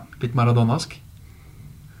 Ja. Litt maradonask.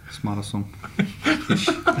 Smart som.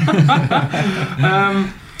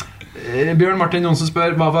 Bjørn Martin Jonsen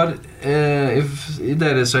spør, hva var i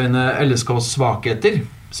deres øyne LSKs svakheter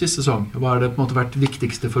siste sesong? Hva har det på en måte vært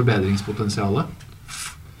viktigste forbedringspotensialet?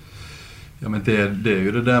 Ja, men det er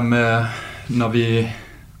jo det der med når vi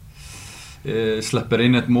släpper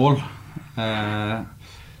in ett mål,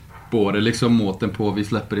 både liksom måten på vi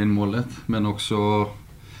släpper in målet, men också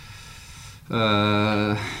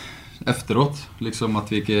efteråt, liksom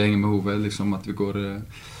att vi inte hänger med huvudet, liksom att vi går,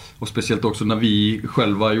 och speciellt också när vi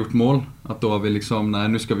själva har gjort mål, att då har vi liksom, nej,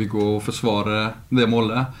 nu ska vi gå och försvara det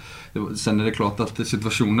målet. Sen är det klart att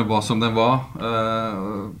situationen var som den var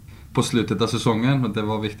på slutet av säsongen, och det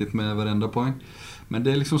var viktigt med varenda poäng. Men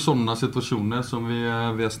det är liksom sådana situationer som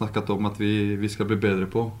vi har snackat om att vi ska bli bättre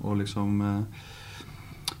på, och liksom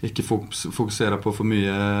inte fokusera på för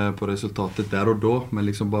mycket på resultatet där och då, men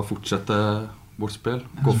liksom bara fortsätta vårt spel,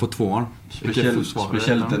 gå för tvåan.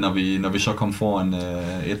 Speciellt när vi så kom foran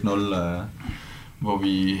 1-0, hvor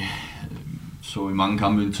vi så i mange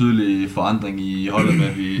kampe en tydelig forandring i holdet med,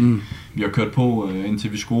 at vi har kørt på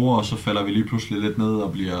indtil vi scorer, og så falder vi lige pludselig lidt ned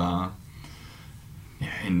og bliver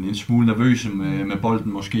en smule nervøse med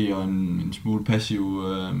bolden måske, og en smule passiv,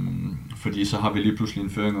 fordi så har vi lige pludselig en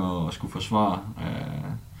føring og skulle forsvare.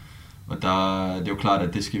 Og det er jo klart,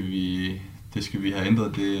 at det skal vi have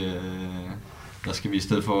ændret. Der skal vi i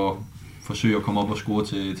stedet for forsøge at komme op og score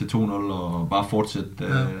til 2-0 og bare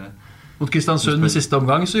fortsætte. Mot Kristiansund i sidste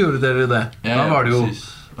omgang så gjorde dere det. Ja, da var det jo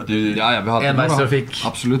vi hadde enveistrafik.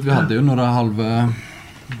 Absolutt, vi hadde jo några halve,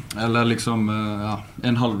 eller liksom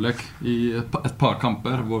en halvlek i ett par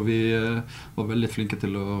kamper hvor vi var väldigt flinke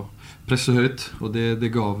til å presse højt, og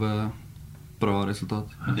det gav bra resultat.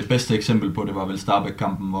 Men det bedste eksempel på det var vel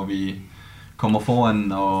Starbæk-kampen, hvor vi kommer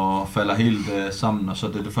foran og falder helt sammen, og så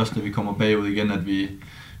det er det første, vi kommer bagud igen, at vi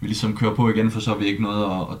ligesom kører på igen, for så har vi ikke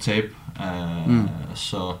noget at tabe.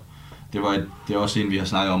 Så det er også en, vi har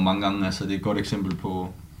snakket om mange gange. Altså, det er et godt eksempel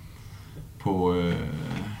på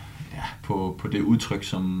det udtryk,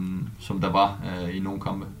 som der var i nogle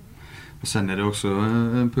kampe. Sen er det også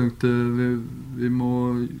en punkt vi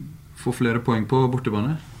må få flere poeng på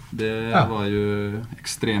bortebane. Det var jo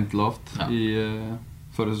ekstremt lavt i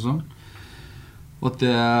forrige sæson. Og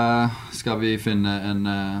det skal vi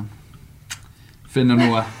finne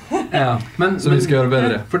noe som vi skal gjøre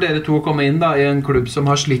bedre. For dere to å komme inn da, i en klubb som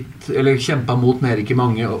har slitt, eller kjempet mot Merik i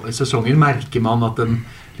mange sesonger, merker man at den,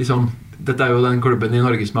 liksom, dette er jo den klubben i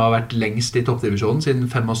Norge som har vært lengst i toppdivisjonen, siden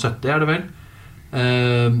 75 er det vel.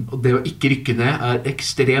 Og det å ikke rykke ned er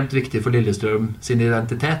ekstremt viktig for Lillestrøm sin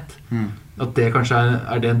identitet. At det kanskje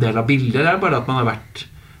er det en del av bildet, det er bare at man har vært.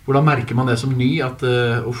 Hvordan merker man det som ny, at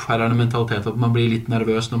her er det mentalitet at man blir litt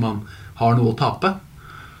nervøs når man har noe å tape?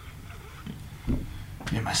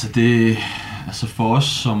 Jamen altså for os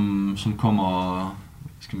som kommer,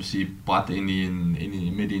 skal man sige, bræt ind i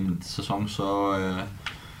midt i en sæson, så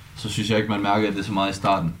synes jeg ikke man mærker det så meget i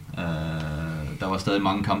starten. Der var stadig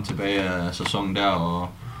mange kampe tilbage af sæsonen der, og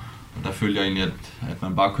der følte jeg egentlig at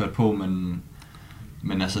man bare kørte på,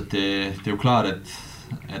 men altså det er jo klart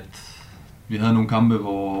at vi havde nogle kampe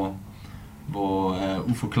hvor af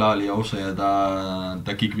uforklarlige årsager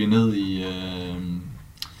der gik vi ned i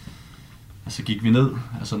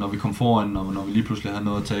altså når vi kom foran, og når vi lige pludselig havde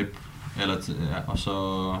noget at tabe, og så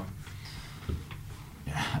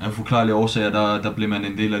af uforklarlige årsager der blev man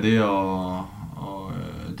en del af det, og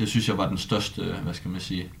det synes jeg var den største, hvad skal man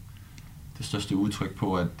sige, det største udtryk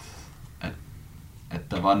på at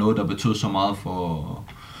der var noget der betød så meget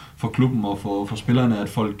for klubben og for spillerne, at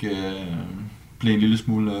folk blev en lille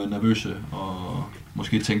smule nervøse og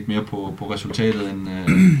måske tænkte mere på resultatet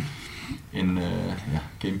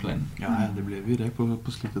gameplanen. Ja, det blev ju det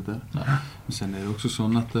på slutet där. Ja. Men sen är det också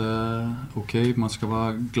sån att okej, man ska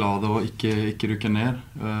vara glad och inte rycka ner.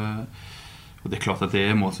 Och det är klart att det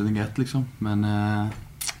är målsättning 1 liksom, men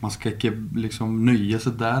man ska inte liksom nöja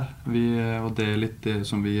sig där. Och det är lite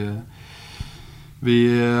som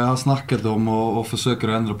vi har snackat om och försöker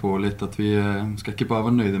ändra på lite, att vi ska inte bara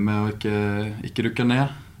vara nöjda med att inte rycka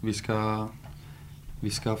ner. Vi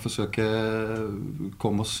ska försöka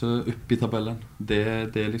komma oss upp i tabellen. Det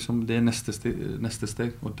är nästa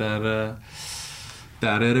steg. Och där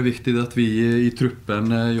är det viktigt att vi i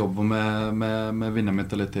truppen jobbar med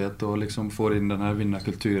vinnarmentalitet och liksom får in den här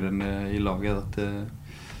vinnarkulturen i laget. Att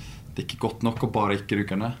det är inte gott nok att bara inte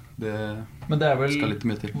rycka ner. Men det är väl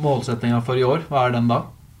målsättningen för i år. Vad är den då?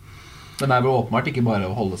 Den är väl åpenbart inte bara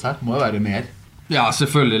att hålla sig. Det må ju vara mer. Ja,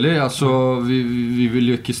 selvfølgelig. Altså, vi vil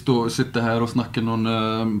jo ikke sitte her og snakke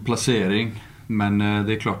noen placering, men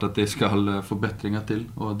det er klart at det skal forbedringer til,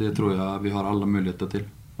 og det tror jeg vi har alle muligheter til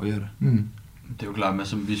å gjøre. Det er jo klart,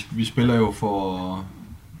 men vi spiller jo for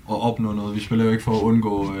at opnå noget. Vi spiller jo ikke for at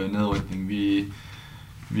undgå nedrykning.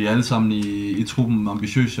 Vi er alle sammen i truppen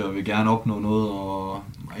ambitiøse og vil gerne opnå noget, og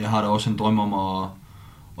jeg har da også en drøm om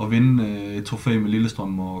at vinde et trofæ med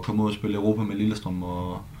Lillestrøm og komme ud og spille Europa med Lillestrøm,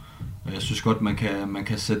 og jeg synes godt, man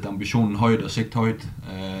kan sætte ambitionen højt og sigte højt,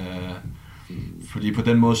 fordi på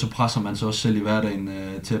den måde så presser man sig også selv i hverdagen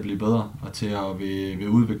til at blive bedre og til at vil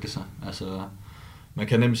udvikle sig. Altså, man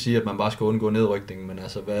kan nemt sige, at man bare skal undgå nedrykning, men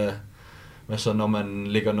altså, hvad så når man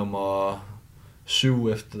ligger nummer 7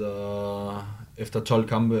 efter 12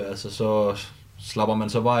 kampe, altså, så slapper man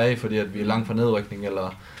så bare af, fordi at vi er langt fra nedrykning,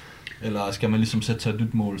 eller skal man ligesom sætte sig et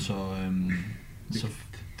nyt mål, så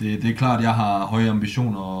det er klart, at jeg har høje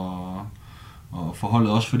ambitioner og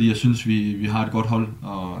forholdet også, fordi jeg synes, vi har et godt hold,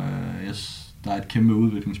 og der er et kæmpe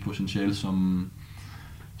udviklingspotentiale,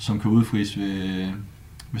 som kan udfries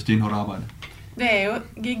ved stenhårdt arbejde. Det er jo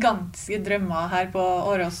gigantiske drømmer her på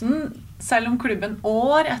Åråsen, selv om klubben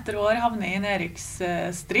år etter år havner i en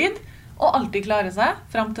nedrykksstrid, og alltid klarer seg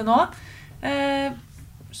frem til nå.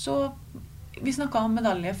 Så vi snakket om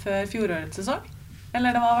medalje før fjorårets sesong.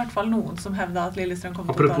 Eller det var i hvert fall noen som hevde at Lillestrøm kom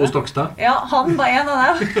til å ta det. Apropos Stokstad. Ja, han var en av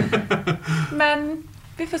dem. Men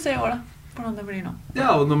vi får se i år da, hvordan det blir nå.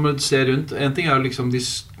 Ja, og når man ser rundt, en ting er jo liksom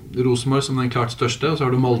Rosenborg som den klart største, og så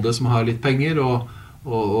har du Molde som har litt penger,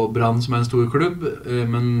 og Brann som er en stor klubb,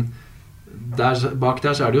 men bak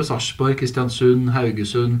der så er det jo Sarpsborg, Kristiansund,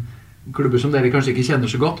 Haugesund, klubber som dere kanskje ikke kjenner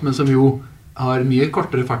så godt, men som jo har mye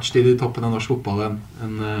kortere fartstid i toppen av norsk fotball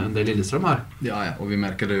enn det Lillestrøm har. Ja, og vi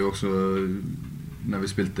merker det jo også när vi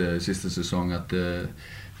spilte sista säsong att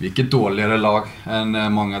vi är ett dåligare lag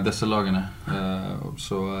än många av dessa lagarna.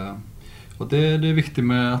 Och det är viktigt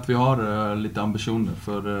med att vi har lite ambitioner,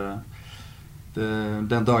 för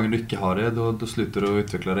den dagen du inte har det, då slutar du att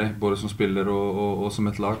utveckla dig både som spelare och som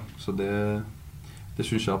ett lag. Så det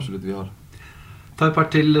syns jag absolut vi har. Ta et par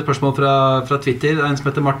til spørsmål fra Twitter. Det er en som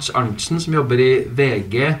heter Mats Arntzen, som jobber i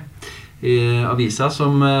VG i avisa,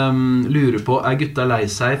 som lurer på, er gutta lei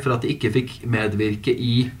seg for at de ikke fikk medvirke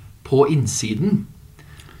på innsiden?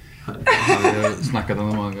 Jag har snackat om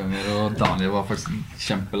det många gånger, och Daniel var faktiskt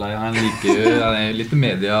kämpelej. Han är lite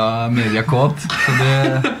mediakåt, så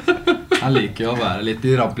han liker att vara lite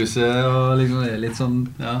i ramplyset och liksom är lite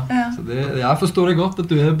sån, ja. Så jag förstår det gott att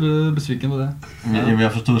du är besviken på det. Ja.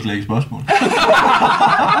 Jag förstår slet ikke spørgsmål.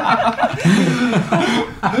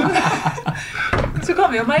 Så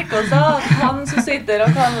kan vi jo merke oss at han som sitter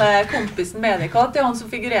og kaller kompisen mediekåt, det er han som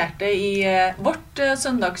figurerte i vårt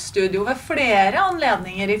søndagsstudio ved flere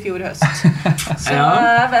anledninger i fjor høst. Så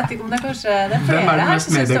jeg vet ikke om det kanskje det er flere. Hvem er den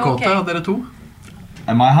mest mediekåte av dere to?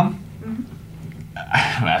 Er mig ham?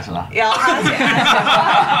 Hvad er så da? Ja,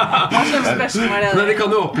 hva slags spørsmål er det? Men vi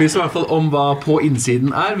kan jo opplyse i hvert fall om hva på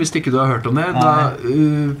innsiden er, hvis ikke du har hørt om det.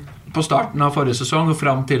 På starten av forrige sesong og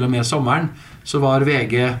frem til og med sommeren så var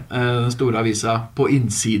VG, den store avisa, på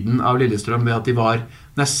innsiden av Lillestrøm ved at de var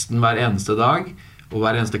nesten hver eneste dag og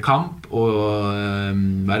hver eneste kamp og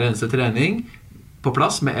hver eneste trening på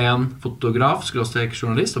plass med en fotograf,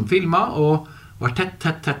 journalist som filmet og var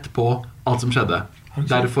tett på alt som skjedde.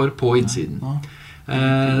 Derfor på innsiden.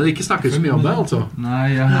 Ikke snakket så mye om det, altså. Nej,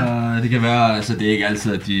 det kan være, altså det er ikke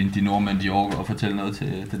altid, at de nordmænd, de overgår at fortælle noget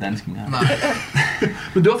til dansken her.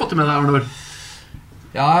 Men du har fått det med deg, Arnor?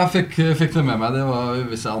 Ja, jeg fikk det med meg. Det var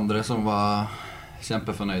visse andre som var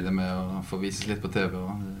kjempefornøyde med å få vises litt på TV,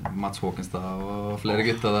 og Mats Håkenstad og flere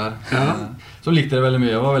gutter der. Ja. Så likte det veldig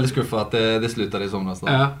mye. Jeg var veldig skuffet at det sluttet i somras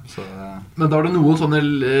da. Ja. Så, Men da har du noen sånne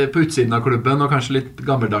på utsiden av klubben, og kanskje litt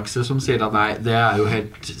gammeldagse, som sier at nei, det jo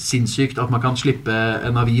helt sinnssykt at man kan slippe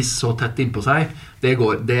en avis så tett innpå seg. Det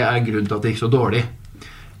grunnen til at det gikk så dårlig.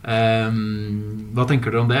 Hva tenker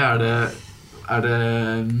dere om det? Er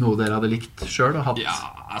det noe dere hadde likt selv og hatt? Ja,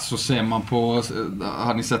 så ser man på...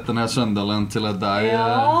 Har ni sett den her Sunderland til at deg...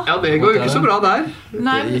 Ja, det går jo ikke så bra der.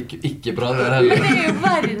 Nei. Det gikk ikke bra der heller. Men det jo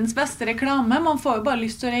verdens beste reklame. Man får jo bare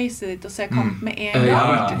lyst til å reise dit og se kamp med en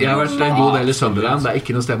gang. Jeg har vært en god del i Sunderland. Det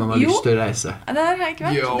ikke noe sted man har lyst til å reise. Det har jeg ikke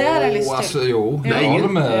vært. Det har jeg lyst til.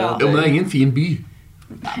 Men det ingen fin by.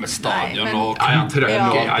 Nei, men stadion og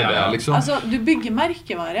liksom. Altså, du bygger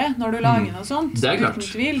merkevare når du lager noe sånt. Det klart.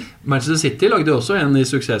 Manchester City lagde jo også en i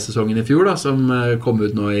suksesssesongen i fjor da, som kom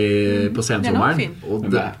ut nå på sensommeren.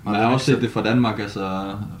 Men jeg har også sett det fra Danmark.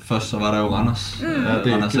 Altså, først så var det jo Randers.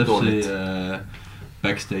 Randers FC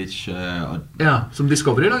backstage. Ja, som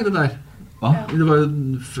Discovery lagde der. Hva? Det var jo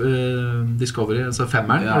Discovery, altså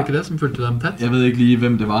femmeren, var det ikke det som fulgte dem tett? Jeg vet ikke lige,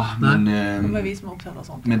 hvem det var, men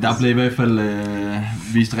der blev i hvert fall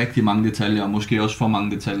vist rigtig mange detaljer, og måske også for mange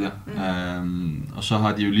detaljer. Og så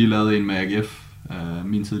har de jo lige lavet en med AGF,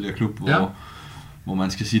 min tidligere klub, hvor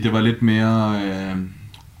man skal sige, det var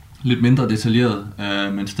lidt mindre detaljeret,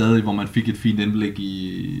 men stadig, hvor man fik et fint indblik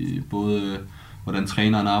i både hvordan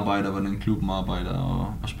træneren arbejder, hvordan klubben arbejder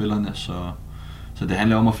og spillerne, så det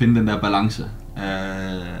handler om at finde den der balance.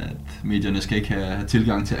 Medierne skal ikke have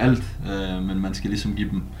tilgang til alt, men man skal ligesom give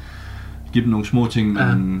dem nogle små ting,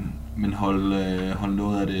 men holde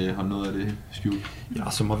noget af det skjult.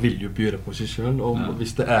 Ja, så man vil jo byde på sig selv, og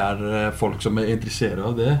hvis det folk som interesseret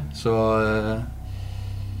av det, så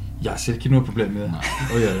jeg ser ikke noe problem med det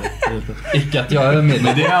å gjøre det. Ikke at jeg med det.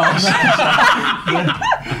 Men det også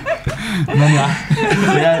men ja,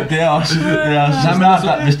 det også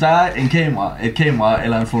snart, hvis der et kamera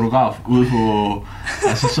eller en fotograf ude på,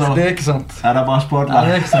 altså så det ikke sant. Der bare spotlight.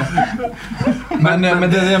 Det ikke sant. Men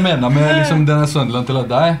det jeg mener med liksom denne Sunderland til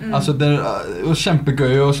deg, altså det jo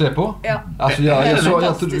kjempegøy å se på. Altså jeg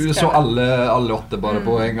så alle 8 bare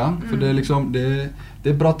på en gang, for det liksom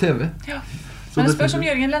det bra TV. Ja. Men jeg spør som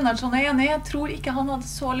Jørgen Lennartson enig. Jeg tror ikke han hadde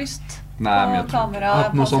så lyst på kamera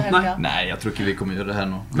på seg hele tiden. Nei, jeg tror ikke vi kommer gjøre det her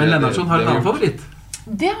nå. Men Lennartson har en annen favoritt.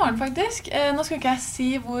 Det har han faktisk. Nå skal ikke jeg si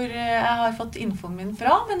hvor jeg har fått infoen min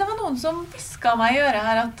fra, men det var noen som visket meg i øret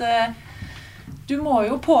her at du må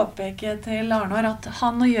jo påpeke til Arnor at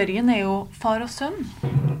han og Jørgen jo far og sønn.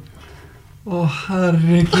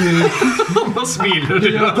 Herregud. Nå smiler du.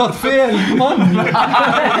 Du har tatt feil, mann.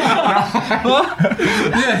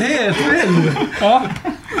 Det helt feil.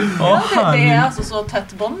 Det altså så tett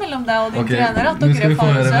bånd mellom deg og din trener at dere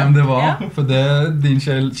far og sønn. Hvem det var, for din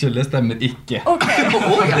kilde stemmer ikke.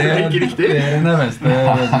 Det ikke riktig. Det den venstre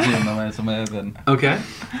siden av meg som den.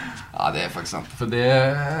 Ja, det faktisk sant. For det,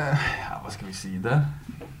 hva skal vi si det?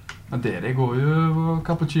 Men dere går jo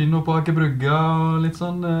cappuccino på Aker Brygga og litt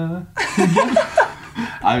sånn Nei,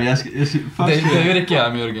 det gjør ikke jeg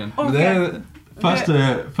med Jørgen.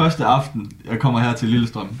 Første aften jeg kommer her til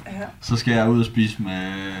Lillestrøm, så skal jeg ud og spise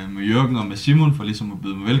med Jørgen og med Simon for ligesom at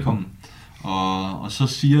byde mig velkommen. Og så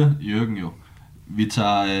siger Jørgen jo, vi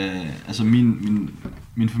tager altså min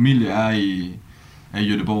familie i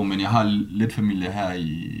Göteborg, men jeg har lidt familie her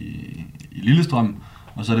i Lillestrøm,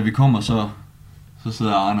 og så da vi kommer, så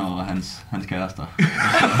sidder Arne og hans kærester.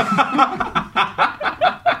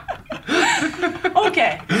 Ok,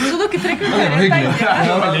 så dere frekventerer begge.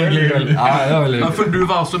 Ja, for du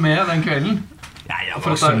var også med den kvelden? Ja, jeg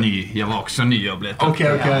var også ny og ble tatt. Ok,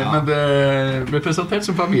 men det ble presentert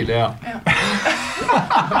som familie, ja.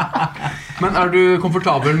 Men du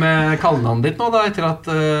komfortabel med kallenavnet ditt nå da, etter at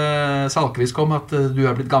Salkvis kom, at du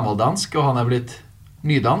blitt gammeldansk, og han blitt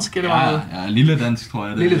nydansk, eller hva? Ja, lilledansk, tror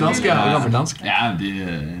jeg. Lilledansk, ja, gammeldansk. Ja,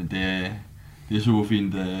 det super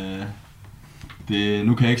fint.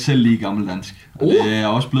 Nu kan jeg ikke selv lide gammeldansk. Det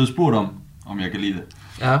også blevet spurgt om jeg kan lide det.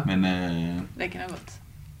 Ja. Men det ikke noe godt.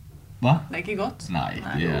 Hva? Det ikke godt? Nei,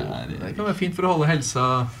 det kan være fint for å holde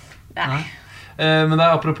helsa. Nei. Men det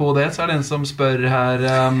apropos det, så det en som spør her,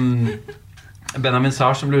 Benjamin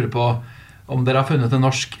Sars, som lurer på om dere har funnet en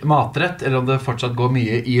norsk matrett, eller om det fortsatt går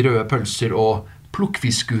mye i røde pølser og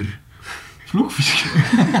plukkfiskur.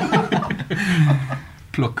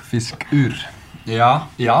 Plukkfiskur. Ja,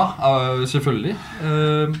 selvfølgelig.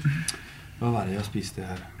 Hva var det jeg spiste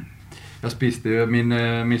her? Jeg spiste jo, min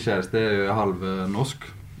kjæreste jo halv norsk,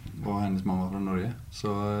 og hennes mamma fra Norge. Så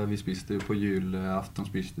vi spiste jo på julaften,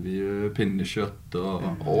 spiste vi jo pinnekjøtt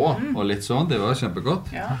og litt sånn. Det var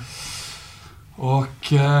kjempegodt. Ja.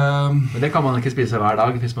 Men det kan man ikke spise hver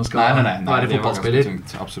dag hvis man skal være fotballspiller. Tungt,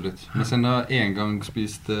 absolutt. Men sen har jeg en gang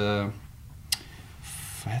spist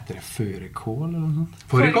vad heter det? Fårikål eller noe sånt?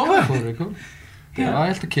 Fårikål? Ja,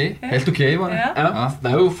 helt okej. Helt okej var det. Ja,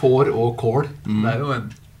 det jo får og kål. Det jo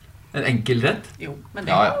en enkel rett. Jo, men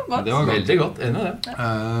det var godt. Det var godt. Veldig godt, enig i det.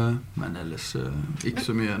 Men ellers ikke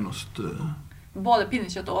så mye nost. Både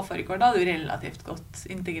pinnekjøtt og fårikål, da du relativt godt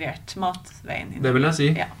integrert matveien inn. Det vil jeg si.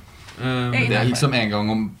 Ja. Det liksom en gang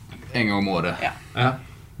om året. Ja.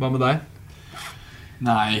 Hva med deg?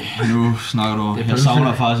 Nej, nu snakker du. Jeg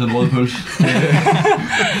savner faktisk en rød pølse.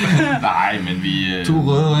 Nej, men vi... 2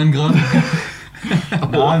 røde og en grøn.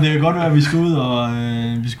 Nej, det kan godt være, at vi skal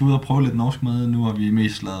ud og prøve lidt norsk mad. Nu har vi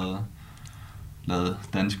mest lavet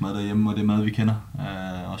dansk mad derhjemme, og det mad, vi kender.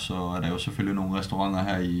 Og så der jo selvfølgelig nogle restauranter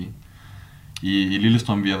her i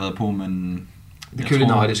Lillestrøm, vi har været på, men... Det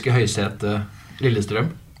kulinariske høysetet Lillestrøm.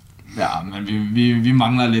 Ja, men vi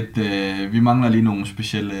mangler lige nogle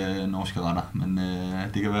specielle norske retter, men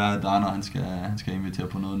det kan være, at Arne han skal invitere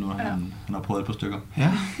på noget nu, han har prøvet et par stykker. Ja.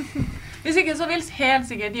 Hvis ikke, så vil helt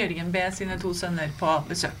sikkert Jørgen be sine 2 sønner på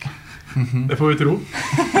besøk. Det får vi tro.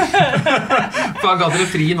 For han ga dere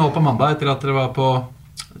fri nå på mandag etter at dere var på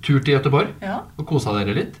tur til Göteborg og kosa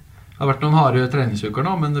dere litt. Det har vært noen harde treningsuker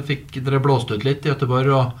nå, men dere blåst ut litt i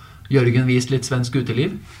Göteborg og Jørgen viste litt svensk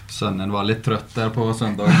uteliv. Sønnen var litt trøtt der på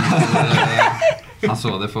søndag. Han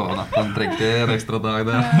så det for at han trengte en ekstra dag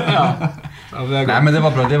der. Nei, men det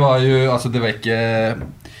var bra. Det var jo, altså det var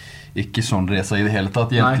ikke sånn resa i det hele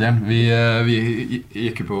tatt egentlig. Vi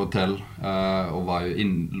gikk jo på hotell og var jo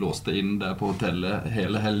låste inn der på hotellet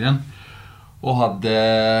hele helgen. Og hadde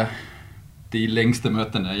de lengste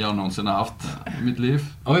møtene jeg noensinne har hatt i mitt liv.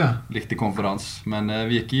 Riktig konferans. Men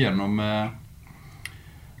vi gikk igjennom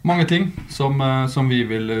mange ting som vi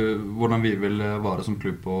vil, hvordan vi vil være som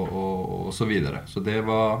klubb og så videre. Så det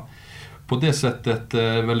var på det settet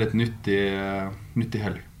veldig nyttig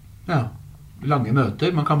helg. Ja, lange møter.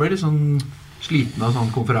 Man kan bli litt sånn sliten av sånn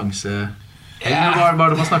konferanse. Hva er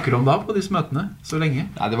det man snakker om da på disse møtene så lenge?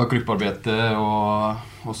 Nei, det var gruppearbeidet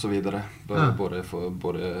og så videre.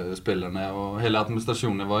 Både spillerne og hele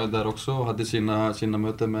administrasjonen var jo der også og hadde sine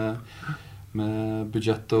møter med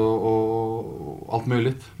budget og alt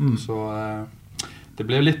mulig. Så det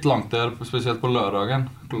ble litt langt der, spesielt på lørdagen.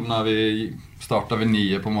 Når vi startet ved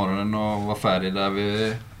 9 på morgenen og var ferdig der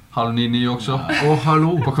ved 8:30 også.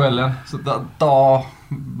 På kvelden. Så da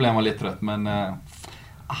ble man litt trøtt, men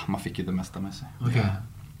man fikk ikke det meste med seg. Okay.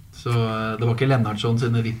 Så det var ikke Lennartsson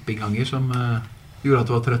sine vippinganger som gjorde at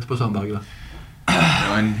du var trøtt på søndag da? Det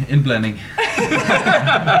var en innblanding.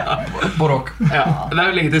 Borok. Ja, det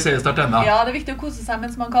jo lenge til seriestart enda. Ja, det viktig å kose seg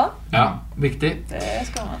mens man kan. Ja, viktig. Det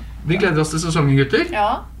skal man. Vi gleder oss til sesongen, gutter. Ja.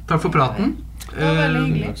 Takk for praten. Det var veldig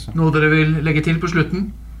hyggelig. Noe dere vil legge til på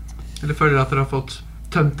slutten? Eller føler dere at dere har fått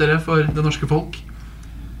tømt dere for det norske folk?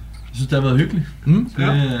 Jeg synes det har været hyggeligt. Det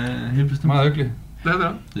helt bestemt. Meget hyggeligt. Det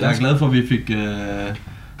bra. Jeg glad for, at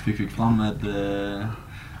vi fik frem, at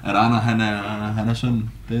Arne, han sønnen.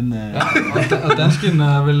 Og dansken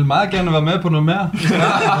vil meget gerne være med på noe mer.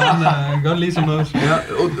 Han godt lide som noe. Ja,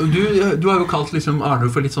 og du har jo kalt liksom Arne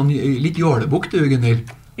for litt jålebukk, du, Gunnhild.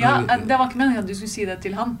 Ja, det var ikke meningen at du skulle si det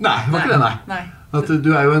til han. Nei, det var ikke det, nei. At du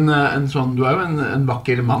jo en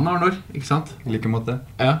vakker mann, Arnor, ikke sant? I like måte.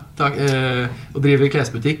 Ja, takk. Og driver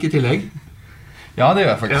klesbutikk i tillegg. Ja, det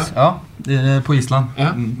gjør jeg faktisk. Ja, på Island. Ja.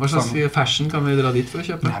 Hva slags fashion kan vi dra dit for å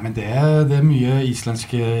kjøpe? Nei, men det mye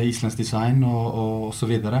islandsk design og så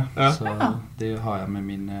videre. Ja. Så det har jeg med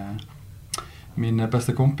min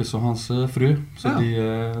beste kompis og hans fru. Så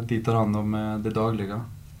de tar hand om det daglige.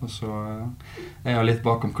 Og så jeg litt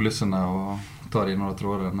bakom kulissene og tar i noen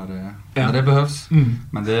tråder når det behøves.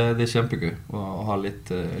 Men det kjempegøy å ha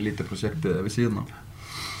litt lite prosjekt ved siden av.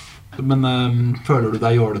 Men føler du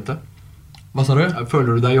deg jålete? Hva sa du?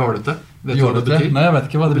 Føler du deg jålete? Vet du hva det betyr? Nei, jeg vet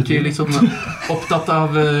ikke hva det betyr. Det betyr liksom opptatt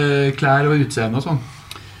av klær og utseende og sånn.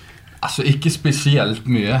 Altså, ikke spesielt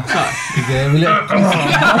mye. Det vil jeg ikke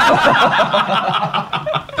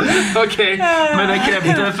Ok, med det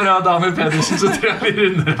kremte fra Daniel Pedersen så tror jeg vi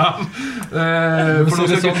runder av. For noe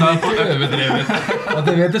så sånn ikke overdrevet. Og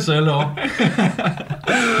det vet jeg selv også.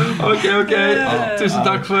 Ok. Tusen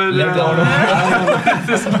takk for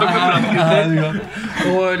praten.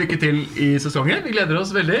 Og lykke til i sesongen. Vi gleder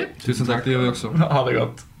oss veldig. Tusen takk, det gjør vi også. Ha det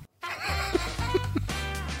godt.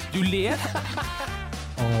 Du ler?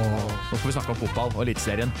 Nå får vi snakke om fotball og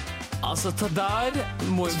eliteserien. Altså, det der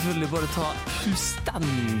må vi selvfølgelig bare ta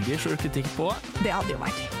fullstendig selvkritikk på. Det hadde jo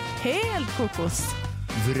vært helt kokos.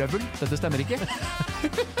 Vrøvl, dette stemmer ikke.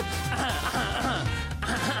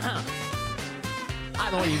 Nei,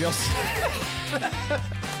 nå gir vi oss.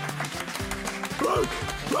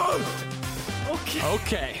 Ok.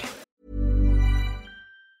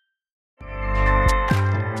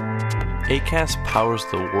 Acast powers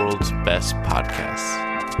the world's best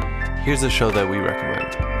podcasts. Here's a show that we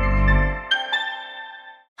recommend.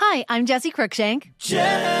 Hi, I'm Jessie Cruikshank.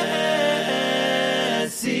 Jessie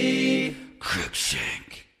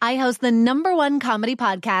Cruikshank. I host the #1 comedy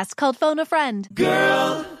podcast called Phone a Friend.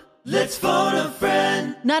 Girl, let's phone a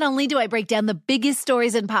friend. Not only do I break down the biggest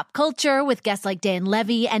stories in pop culture with guests like Dan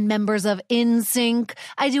Levy and members of NSYNC,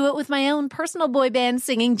 I do it with my own personal boy band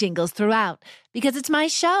singing jingles throughout. Because it's my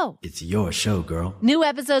show. It's your show, girl. New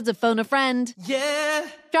episodes of Phone a Friend. Yeah.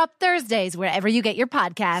 Drop Thursdays wherever you get your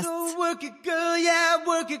podcasts. So work it, girl, yeah,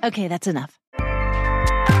 work it. Okay, that's enough.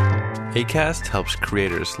 Acast helps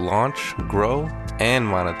creators launch, grow, and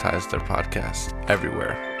monetize their podcasts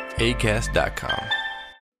everywhere. Acast.com.